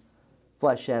me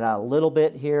flesh that out a little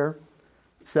bit here.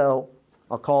 So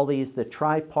I'll call these the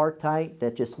tripartite.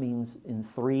 That just means in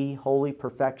three holy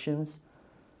perfections.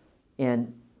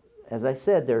 And as I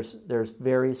said, there's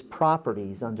various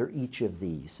properties under each of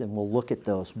these, and we'll look at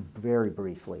those very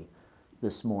briefly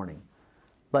this morning.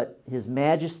 But his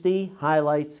majesty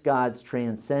highlights God's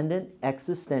transcendent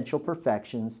existential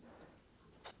perfections.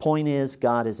 Point is,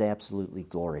 God is absolutely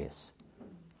glorious.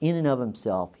 In and of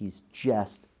himself, he's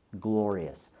just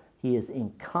glorious. He is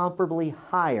incomparably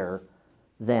higher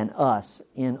than us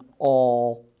in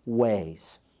all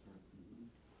ways.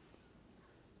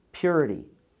 Purity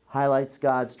highlights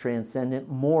God's transcendent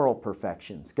moral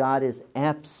perfections. God is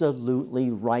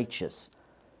absolutely righteous.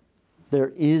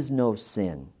 There is no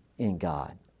sin in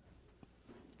God.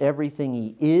 Everything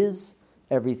he is,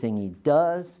 everything he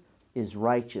does, is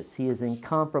righteous. He is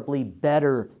incomparably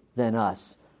better than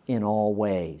us in all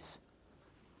ways.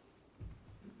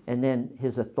 And then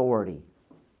his authority.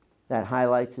 That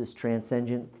highlights his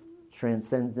transcendent,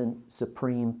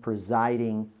 supreme,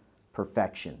 presiding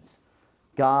perfections.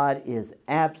 God is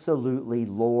absolutely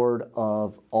Lord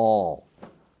of all.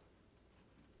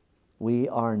 We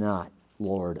are not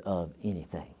Lord of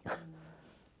anything.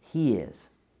 He is.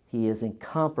 He is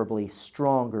incomparably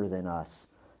stronger than us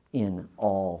in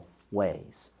all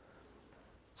ways.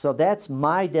 So that's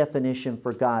my definition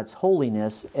for God's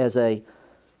holiness as a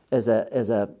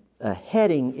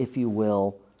heading, if you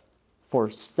will, for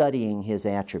studying His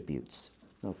attributes.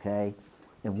 Okay?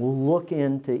 And we'll look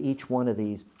into each one of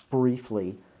these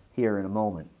briefly here in a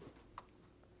moment.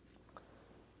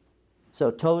 So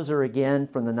Tozer again,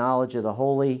 from the knowledge of the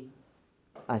holy.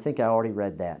 I think I already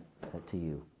read that to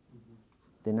you.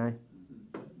 Didn't I?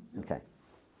 Okay.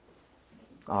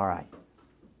 All right.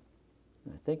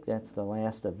 I think that's the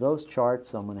last of those charts,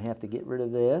 so I'm going to have to get rid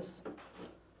of this.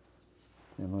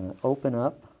 I'm going to open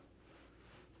up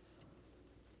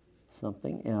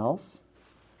something else.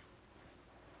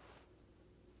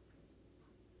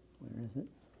 Where is it?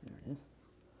 There it is.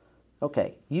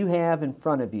 Okay, you have in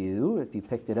front of you, if you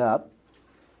picked it up,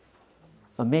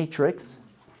 a matrix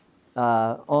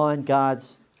on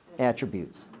God's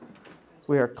attributes.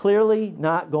 We are clearly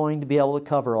not going to be able to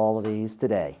cover all of these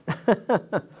today.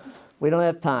 We don't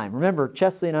have time. Remember,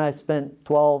 Chesley and I spent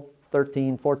 12,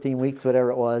 13, 14 weeks,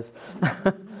 whatever it was.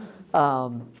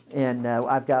 And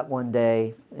I've got one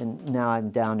day, and now I'm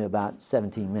down to about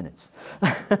 17 minutes.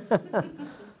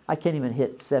 I can't even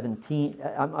hit 17.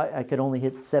 I could only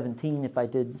hit 17 if I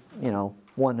did,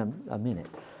 one a minute.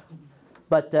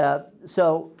 But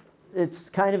so it's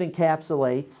kind of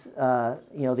encapsulates,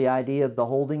 the idea of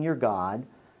beholding your God,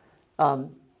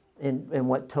 and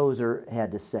what Tozer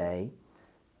had to say.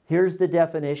 Here's the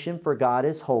definition for God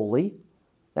is holy.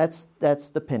 That's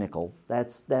the pinnacle.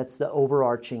 That's the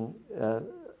overarching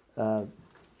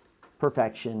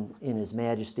perfection in His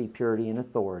majesty, purity, and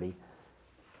authority.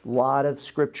 A lot of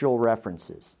scriptural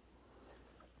references.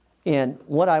 And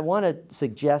what I want to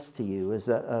suggest to you is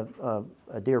a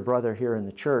dear brother here in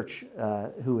the church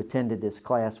who attended this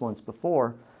class once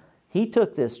before. He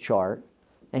took this chart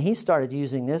and he started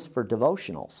using this for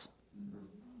devotionals.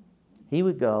 He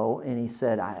would go and he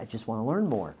said, I just want to learn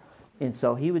more. And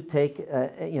so he would take,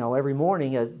 every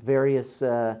morning a various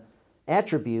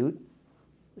attribute,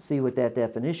 see what that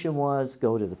definition was,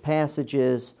 go to the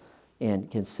passages,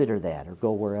 and consider that, or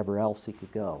go wherever else he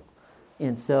could go.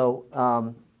 And so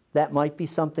that might be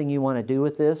something you want to do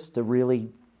with this, to really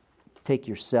take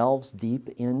yourselves deep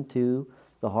into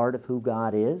the heart of who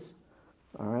God is.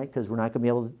 All right, because we're not going to be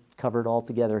able to cover it all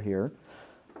together here.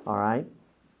 All right.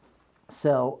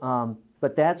 So,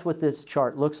 but that's what this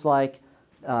chart looks like.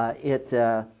 It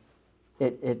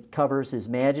covers His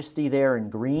majesty there in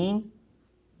green,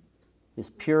 His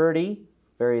purity,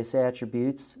 various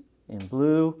attributes in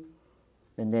blue,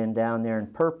 and then down there in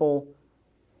purple,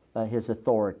 His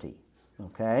authority.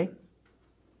 Okay?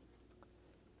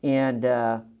 And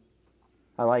I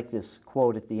like this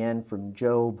quote at the end from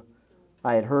Job.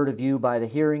 I had heard of you by the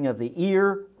hearing of the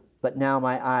ear, but now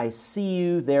my eyes see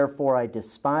you, therefore I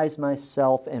despise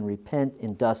myself and repent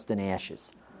in dust and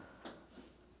ashes.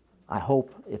 I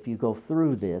hope if you go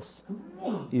through this,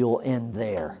 you'll end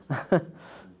there.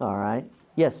 All right?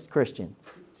 Yes, Christian.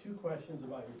 Two questions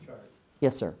about your chart.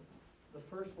 Yes, sir. The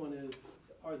first one is,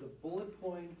 are the bullet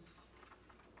points,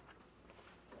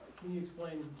 can you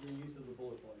explain the use of the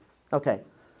bullet points? Okay.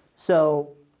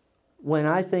 So when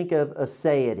I think of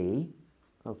aseity,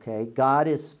 okay, God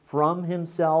is from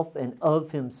Himself and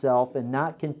of Himself and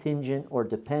not contingent or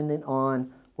dependent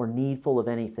on or needful of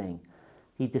anything.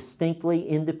 He distinctly,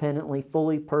 independently,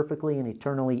 fully, perfectly, and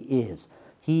eternally is.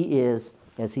 He is,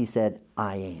 as He said,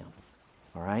 I am.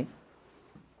 All right?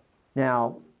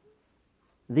 Now,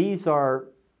 these are,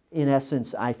 in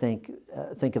essence, I think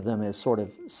of them as sort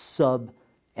of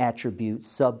sub-attributes,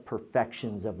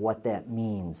 sub-perfections of what that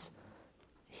means.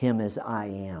 Him as I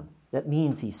am. That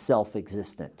means He's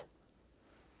self-existent.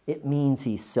 It means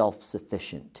He's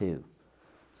self-sufficient too.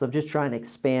 So I'm just trying to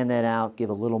expand that out,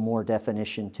 give a little more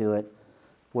definition to it.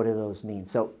 What do those mean?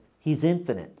 So He's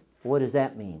infinite. What does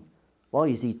that mean? Well,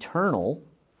 He's eternal,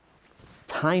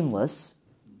 timeless,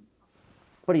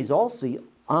 but He's also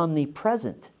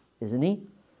omnipresent, isn't He?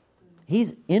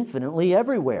 He's infinitely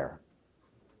everywhere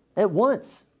at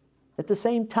once, at the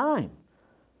same time.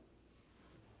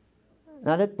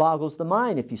 Now that boggles the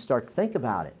mind if you start to think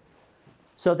about it.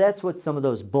 So that's what some of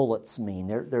those bullets mean.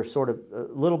 They're sort of a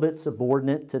little bit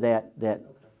subordinate to that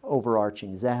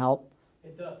overarching. Does that help?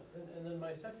 It does. And then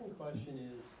my second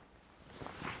question is,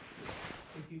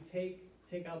 if you take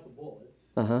out the bullets,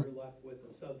 you're left with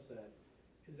a subset.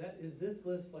 Is this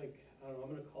list like, I don't know, I'm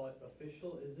going to call it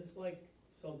official? Is this like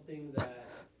something that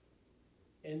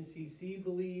NCC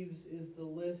believes is the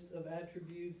list of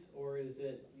attributes, or is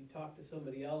it you talk to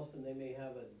somebody else and they may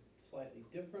have a slightly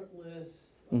different list?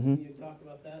 Can you talk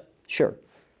about that? Sure.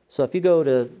 So if you go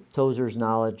to Tozer's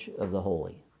Knowledge of the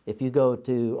Holy, if you go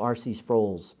to R.C.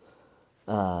 Sproul's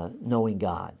Knowing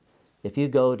God, if you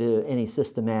go to any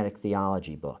systematic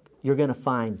theology book, you're going to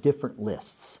find different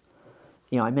lists.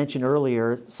 You know, I mentioned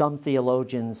earlier, some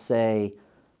theologians say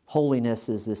holiness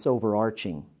is this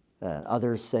overarching.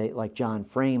 Others say, like John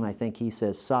Frame, I think he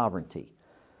says sovereignty.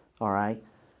 All right?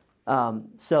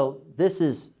 So this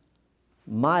is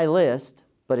my list,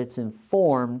 but it's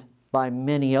informed by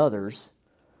many others,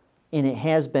 and it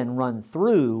has been run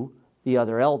through the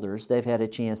other elders. They've had a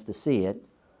chance to see it.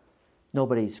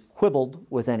 Nobody's quibbled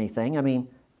with anything. I mean,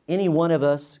 any one of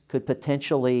us could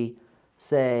potentially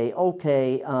say,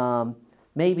 okay,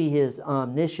 maybe his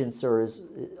omniscience or his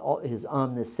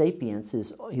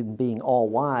omnisapience, him being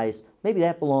all-wise, maybe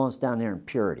that belongs down there in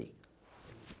purity.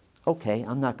 Okay,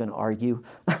 I'm not going to argue.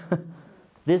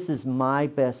 This is my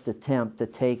best attempt to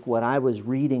take what I was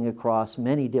reading across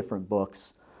many different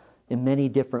books in many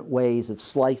different ways of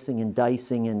slicing and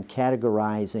dicing and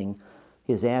categorizing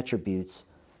his attributes.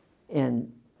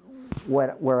 And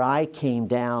where I came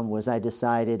down was I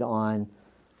decided on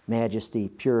majesty,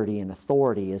 purity, and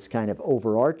authority as kind of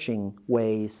overarching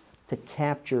ways to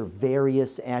capture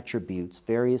various attributes,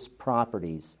 various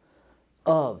properties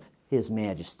of His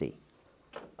majesty,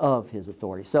 of His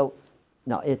authority. So,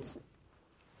 no, it's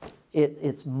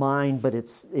mine, but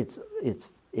it's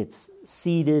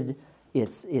seeded.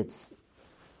 It's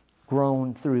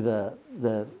grown through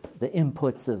the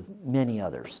inputs of many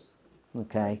others.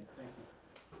 Okay,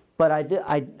 but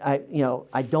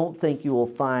I don't think you will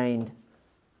find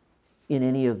in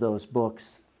any of those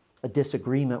books a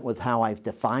disagreement with how I've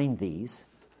defined these.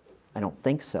 I don't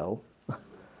think so.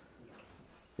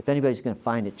 If anybody's going to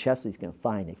find it, Chesley's going to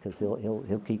find it because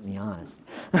he'll keep me honest.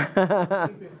 Keep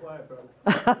it quiet, brother.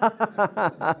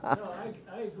 No,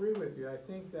 I agree with you. I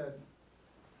think that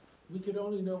we can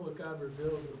only know what God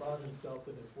reveals about Himself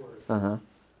in His Word. Uh-huh.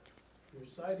 You're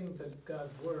citing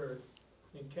God's Word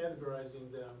and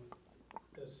categorizing them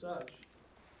as such.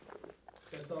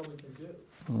 That's all we can do.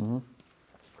 Mm-hmm.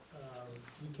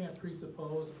 You can't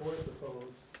presuppose or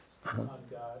suppose on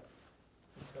God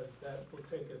because that will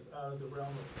take us out of the realm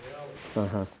of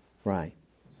reality. Uh-huh. Right.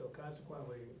 So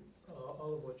consequently,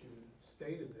 all of what you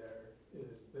stated there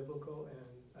is biblical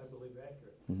and I believe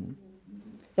accurate. Mm-hmm.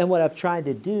 And what I've tried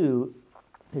to do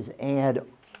is add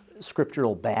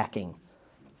scriptural backing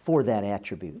for that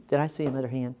attribute. Did I see another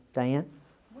hand? Diane?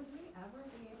 Would we ever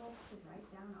be able to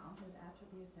write down all his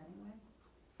attributes anyway?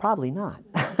 Probably not.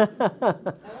 That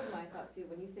was my thought too,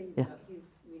 when you say Yeah.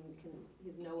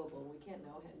 he's knowable, we can't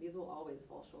know him, these will always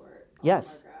fall short.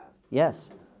 Yes. Paragraphs.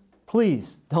 Yes.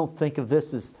 Please don't think of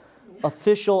this as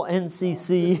official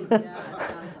NCC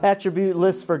attribute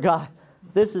list for God.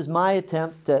 This is my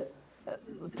attempt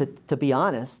to be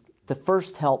honest, to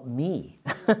first help me.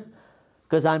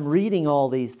 Because I'm reading all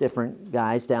these different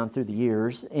guys down through the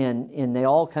years, and they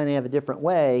all kind of have a different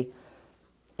way.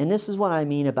 And this is what I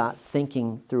mean about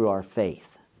thinking through our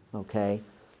faith, okay?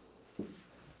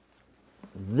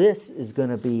 This is going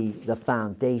to be the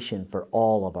foundation for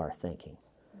all of our thinking.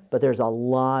 But there's a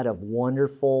lot of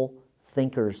wonderful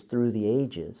thinkers through the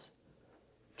ages.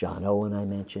 John Owen I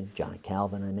mentioned, John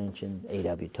Calvin I mentioned,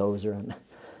 A.W. Tozer,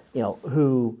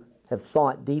 who have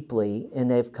thought deeply,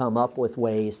 and they've come up with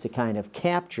ways to kind of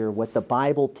capture what the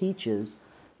Bible teaches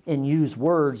and use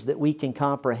words that we can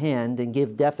comprehend and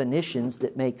give definitions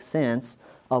that make sense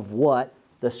of what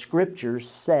the Scriptures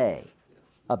say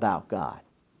about God.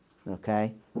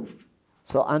 Okay?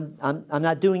 So I'm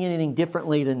not doing anything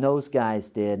differently than those guys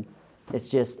did. It's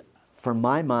just, for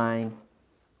my mind,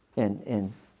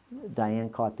 and Diane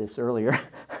caught this earlier,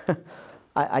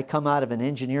 I come out of an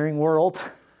engineering world,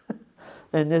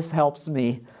 and this helps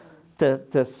me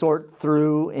to sort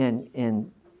through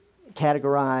and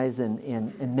categorize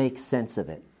and make sense of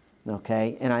it.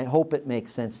 Okay? And I hope it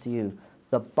makes sense to you.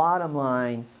 The bottom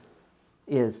line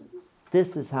is,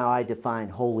 this is how I define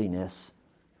holiness.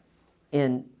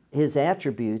 In His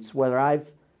attributes, whether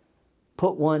I've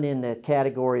put one in the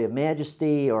category of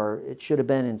majesty or it should have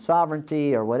been in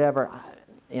sovereignty or whatever,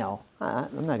 I'm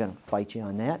not going to fight you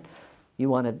on that. You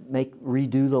want to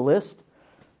redo the list,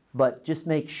 but just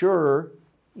make sure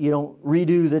you don't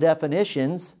redo the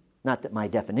definitions. Not that my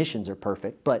definitions are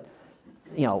perfect, but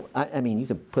I mean, you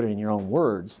can put it in your own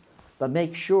words, but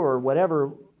make sure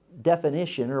whatever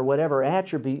definition or whatever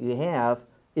attribute you have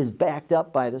is backed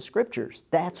up by the Scriptures.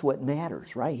 That's what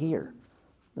matters right here.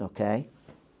 Okay?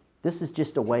 This is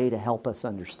just a way to help us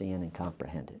understand and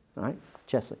comprehend it. All right?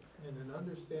 Chesley? And an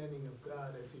understanding of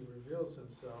God as He reveals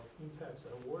Himself impacts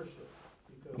our worship.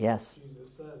 Because Yes.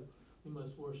 Jesus said, you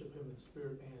must worship Him in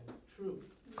spirit and truth.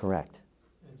 Correct.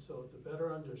 And so to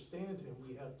better understand him,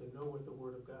 we have to know what the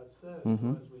Word of God says,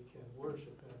 Mhm. so as we can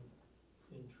worship him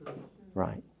in truth.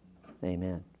 Right.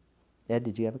 Amen. Ed,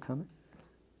 did you have a comment?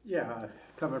 Yeah,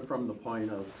 coming from the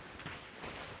point of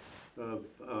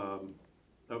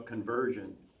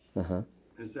conversion, Uh-huh.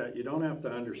 is that you don't have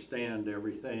to understand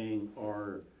everything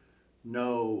or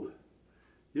know,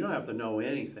 you don't have to know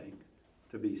anything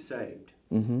to be saved.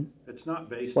 Mm-hmm. It's not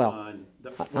based Well, on.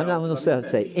 I'm not going to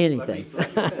say anything.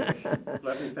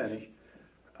 Let me finish.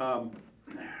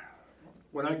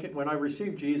 When I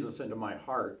received Jesus into my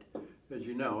heart, as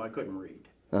you know, I couldn't read.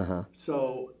 Uh-huh.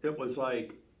 So it was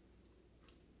like,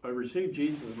 I received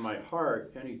Jesus in my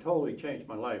heart, and he totally changed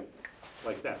my life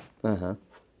like that. Uh-huh.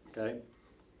 Okay?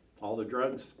 All the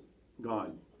drugs,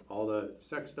 gone. All the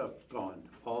sex stuff, gone.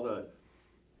 All the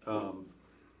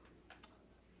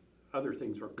other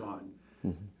things were gone.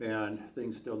 Mm-hmm. And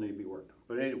things still need to be worked.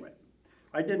 But anyway,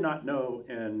 I did not know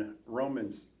in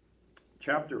Romans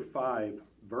chapter 5,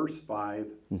 verse 5,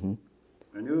 Mm-hmm.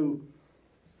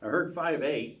 I heard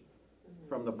 5:8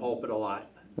 from the pulpit a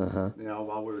lot, Uh-huh.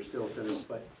 while we were still sitting.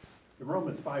 But in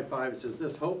Romans 5:5, it says,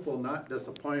 "This hope will not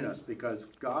disappoint us because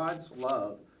God's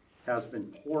love has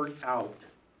been poured out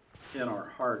in our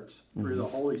hearts through the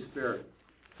Holy Spirit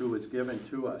who was given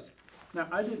to us." Now,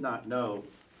 I did not know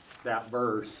that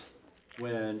verse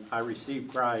when I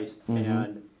received Christ,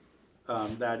 and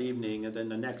that evening, and then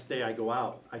the next day I go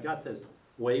out. I got this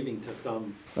waving to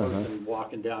some person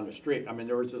walking down the street. I mean,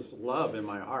 there was this love in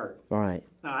my heart. All right.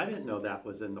 Now, I didn't know that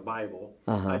was in the Bible.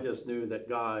 Uh-huh. I just knew that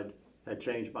God had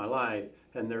changed my life,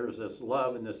 and there was this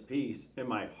love and this peace in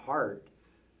my heart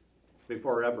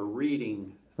before ever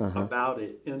reading about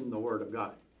it in the Word of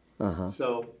God. Uh-huh.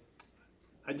 So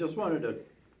I just wanted to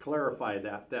clarify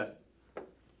that that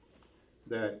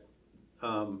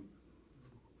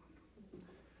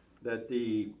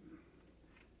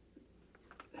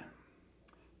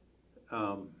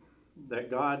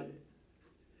God,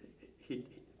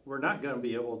 we're not going to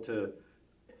be able to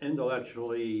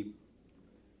intellectually,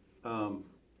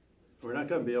 we're not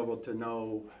going to be able to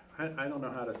know, I don't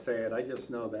know how to say it, I just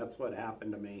know that's what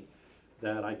happened to me,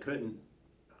 that I couldn't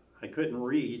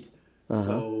read,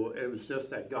 so it was just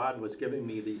that God was giving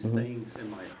me these things in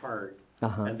my heart,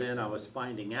 and then I was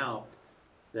finding out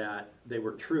that they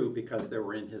were true because they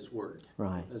were in His Word.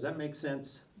 Right. Does that make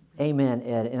sense? Amen,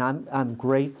 Ed. And I'm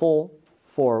grateful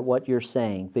for what you're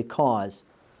saying, because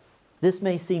this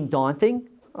may seem daunting,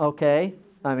 okay?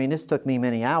 I mean, this took me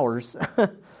many hours,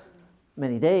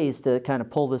 many days to kind of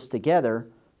pull this together,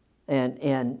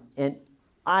 and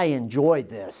I enjoyed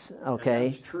this, okay?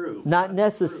 And that's true. Not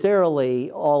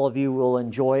necessarily all of you will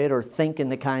enjoy it or think in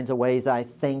the kinds of ways I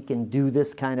think and do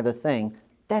this kind of a thing.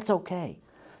 That's okay,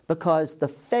 because the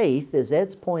faith, as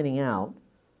Ed's pointing out,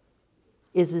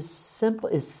 is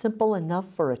simple enough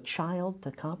for a child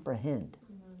to comprehend.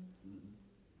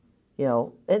 You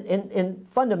know, and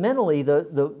fundamentally,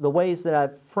 the ways that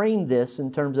I've framed this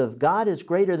in terms of God is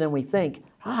greater than we think.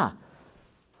 I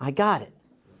got it.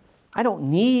 I don't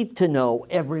need to know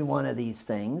every one of these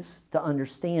things to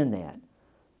understand that.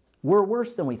 We're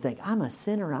worse than we think. I'm a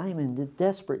sinner. I'm in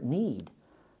desperate need.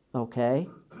 Okay?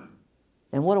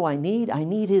 And what do I need? I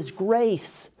need His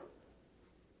grace.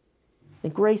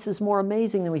 And grace is more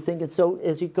amazing than we think. And so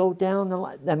as you go down the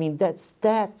line, I mean, that's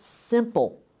that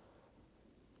simple,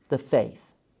 the faith.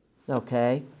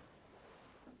 Okay?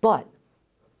 But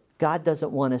God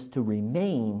doesn't want us to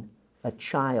remain a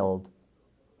child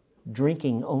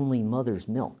drinking only mother's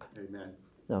milk. Amen.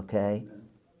 Okay? Amen.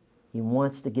 He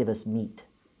wants to give us meat.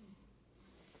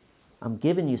 I'm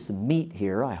giving you some meat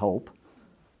here, I hope.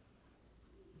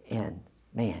 And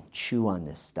man, chew on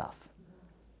this stuff.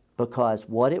 Because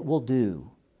what it will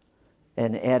do,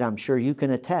 and Ed, I'm sure you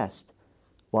can attest,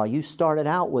 while you started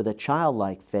out with a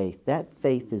childlike faith, that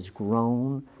faith is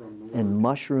grown and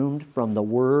mushroomed from the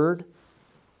Word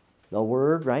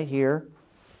right here.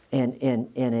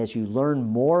 And as you learn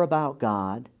more about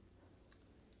God,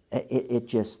 it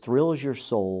just thrills your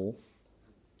soul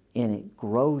and it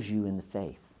grows you in the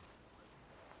faith.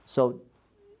 So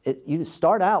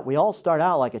we all start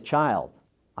out like a child.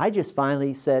 I just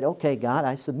finally said, okay, God,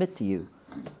 I submit to you.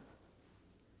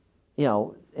 You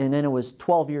know, and then it was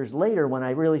 12 years later when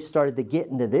I really started to get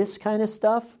into this kind of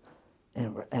stuff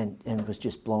and was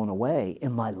just blown away.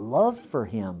 And my love for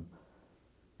Him,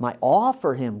 my awe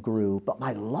for Him grew, but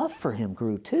my love for Him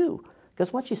grew too.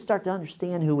 Because once you start to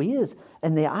understand who He is,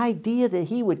 and the idea that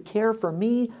He would care for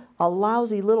me, a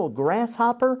lousy little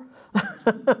grasshopper,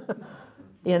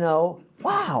 you know,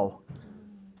 wow.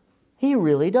 He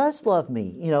really does love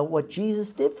me, you know, what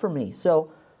Jesus did for me.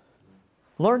 So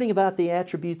Learning about the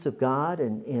attributes of God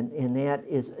and that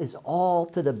is all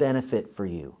to the benefit for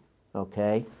you,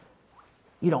 okay?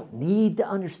 You don't need to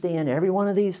understand every one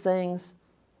of these things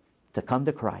to come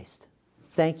to Christ.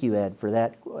 Thank you, Ed, for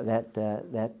that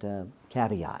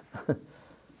caveat.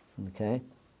 Okay?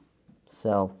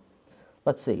 So,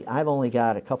 let's see. I've only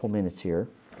got a couple minutes here,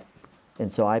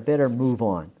 and so I better move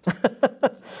on.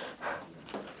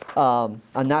 I'm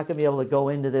not going to be able to go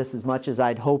into this as much as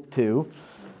I'd hoped to.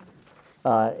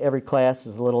 Every class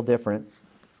is a little different.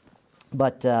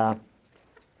 But,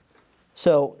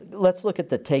 so let's look at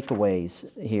the takeaways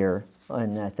here.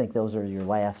 And I think those are your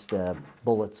last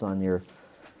bullets on your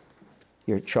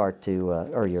chart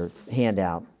or your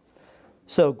handout.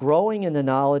 So growing in the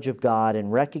knowledge of God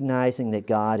and recognizing that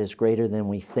God is greater than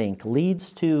we think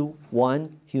leads to,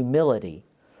 one, humility.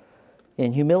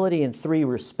 And humility in three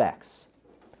respects.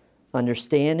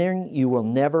 Understanding you will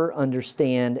never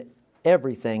understand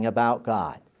everything about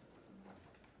God.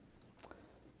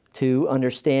 Two,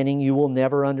 understanding you will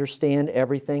never understand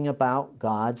everything about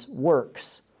God's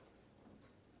works.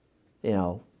 You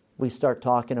know, we start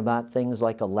talking about things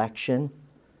like election,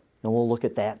 and we'll look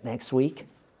at that next week.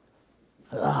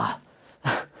 How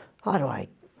do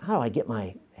I get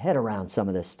my head around some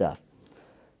of this stuff?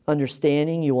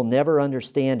 Understanding you will never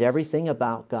understand everything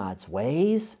about God's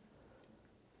ways.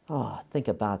 Oh, think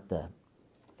about the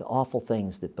awful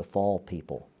things that befall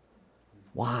people.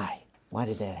 Why? Why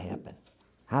did that happen?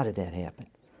 How did that happen?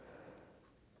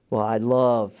 Well, I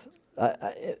love...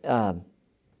 I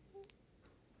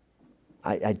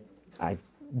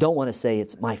don't want to say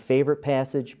it's my favorite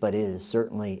passage, but it is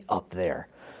certainly up there.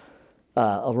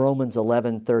 Romans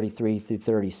 11:33 through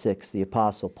 36, the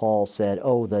Apostle Paul said,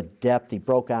 oh, the depth. He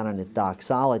broke out into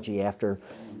doxology after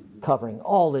covering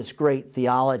all this great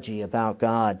theology about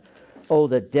God. Oh,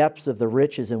 the depths of the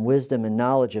riches and wisdom and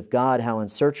knowledge of God, how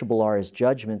unsearchable are His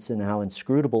judgments and how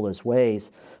inscrutable His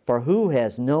ways. For who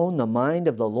has known the mind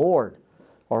of the Lord?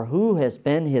 Or who has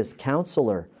been His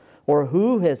counselor? Or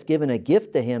who has given a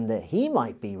gift to Him that He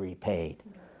might be repaid?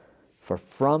 For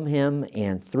from Him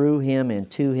and through Him and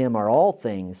to Him are all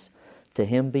things. To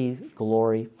Him be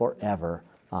glory forever.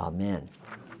 Amen.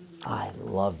 I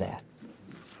love that.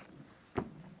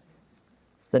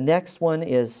 The next one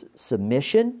is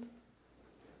submission.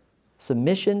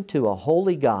 Submission to a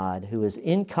holy God who is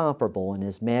incomparable in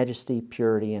His majesty,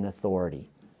 purity, and authority.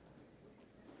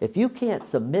 If you can't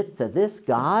submit to this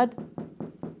God,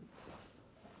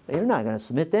 you're not going to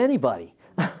submit to anybody.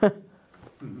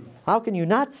 How can you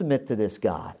not submit to this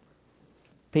God?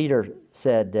 Peter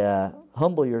said,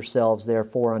 humble yourselves,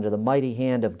 therefore, under the mighty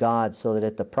hand of God, so that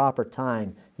at the proper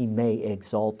time He may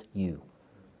exalt you.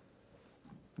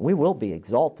 We will be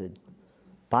exalted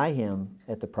by Him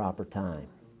at the proper time.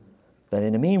 But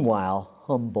in the meanwhile,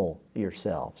 humble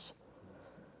yourselves.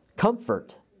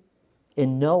 Comfort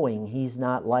in knowing He's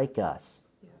not like us.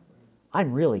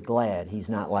 I'm really glad He's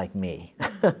not like me.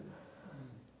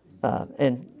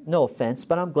 And no offense,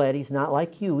 but I'm glad He's not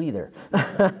like you either.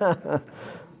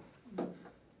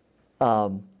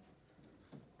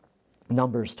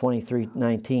 Numbers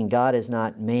 23:19, God is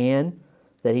not man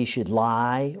that He should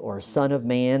lie, or son of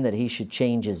man that He should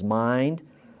change His mind.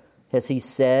 Has He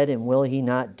said, and will He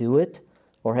not do it?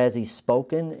 Or has He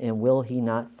spoken, and will He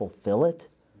not fulfill it?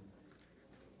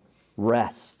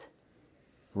 Rest.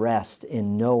 Rest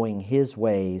in knowing His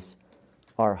ways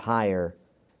are higher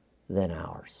than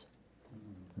ours.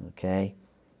 Okay?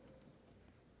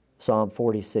 Psalm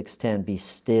 46:10, be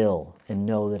still and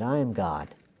know that I am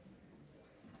God.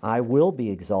 I will be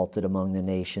exalted among the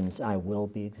nations. I will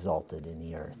be exalted in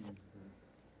the earth.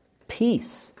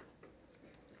 Peace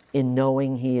in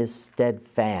knowing He is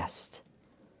steadfast.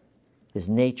 His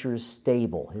nature is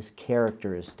stable. His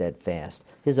character is steadfast.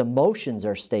 His emotions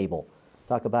are stable.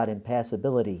 Talk about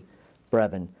impassibility,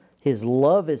 brethren. His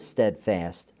love is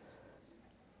steadfast.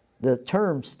 The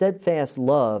term steadfast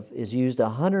love is used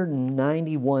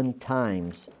 191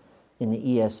 times in the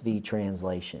ESV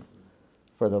translation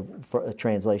for a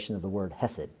translation of the word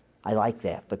hesed. I like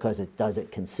that because it does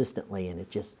it consistently and it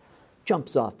just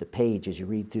jumps off the page as you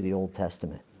read through the Old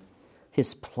Testament.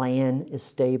 His plan is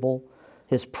stable.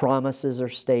 His promises are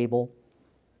stable.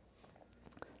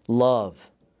 Love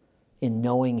in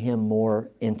knowing Him more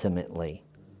intimately.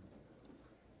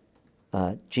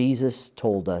 Jesus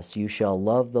told us, you shall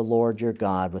love the Lord your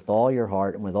God with all your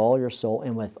heart and with all your soul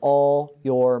and with all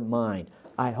your mind.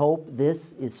 I hope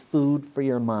this is food for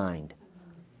your mind.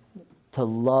 To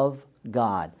love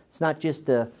God. It's not just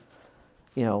to,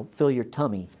 fill your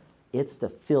tummy. It's to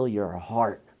fill your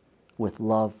heart with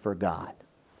love for God.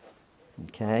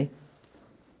 Okay?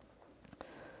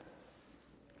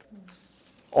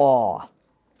 Awe.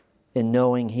 in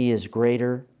knowing He is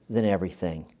greater than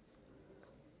everything.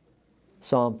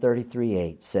 Psalm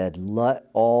 33:8 said, "Let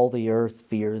all the earth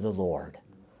fear the Lord.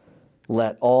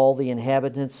 Let all the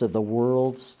inhabitants of the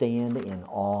world stand in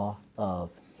awe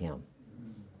of Him."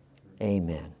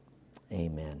 Amen.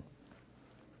 Amen.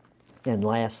 And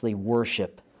lastly,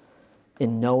 worship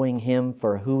in knowing Him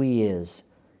for who He is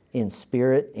in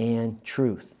spirit and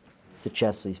truth, to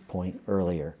Chesley's point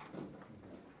earlier.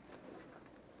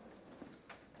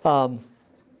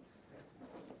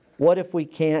 What if we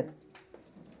can't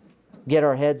get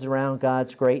our heads around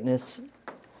God's greatness?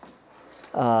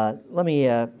 Let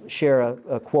me share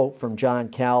a quote from John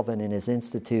Calvin in his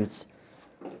Institutes.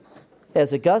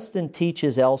 As Augustine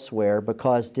teaches elsewhere,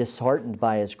 because disheartened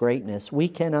by His greatness, we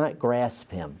cannot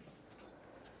grasp Him.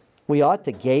 We ought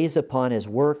to gaze upon His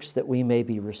works that we may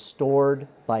be restored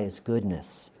by His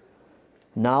goodness.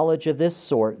 Knowledge of this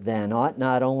sort, then, ought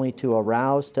not only to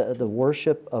arouse to the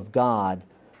worship of God,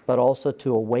 but also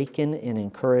to awaken and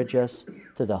encourage us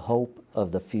to the hope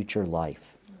of the future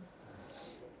life.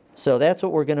 So that's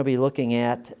what we're going to be looking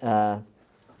at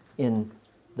in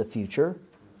the future,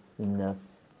 in the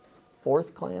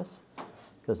fourth class,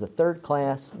 because the third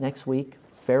class next week,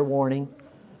 fair warning,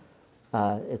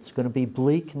 it's going to be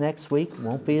bleak next week.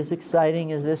 Won't be as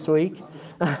exciting as this week.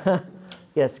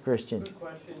 Yes, Christian. Good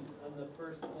question on the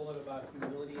first bullet about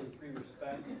humility in three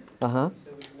respects. Uh-huh. You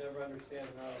said we can never understand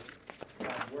how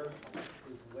God works,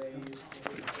 His ways.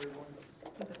 What was the third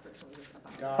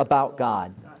one? About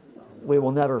God. We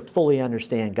will never fully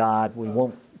understand God. We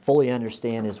won't fully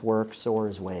understand His works or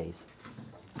His ways.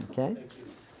 Okay? Thank you.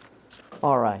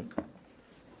 All right.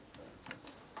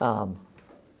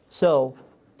 So,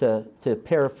 to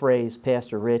paraphrase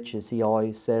Pastor Rich, as he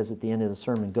always says at the end of the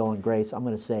sermon, go in grace, I'm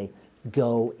going to say,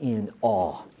 go in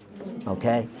awe.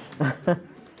 Okay?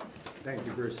 Thank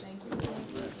you, Bruce.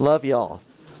 Love y'all.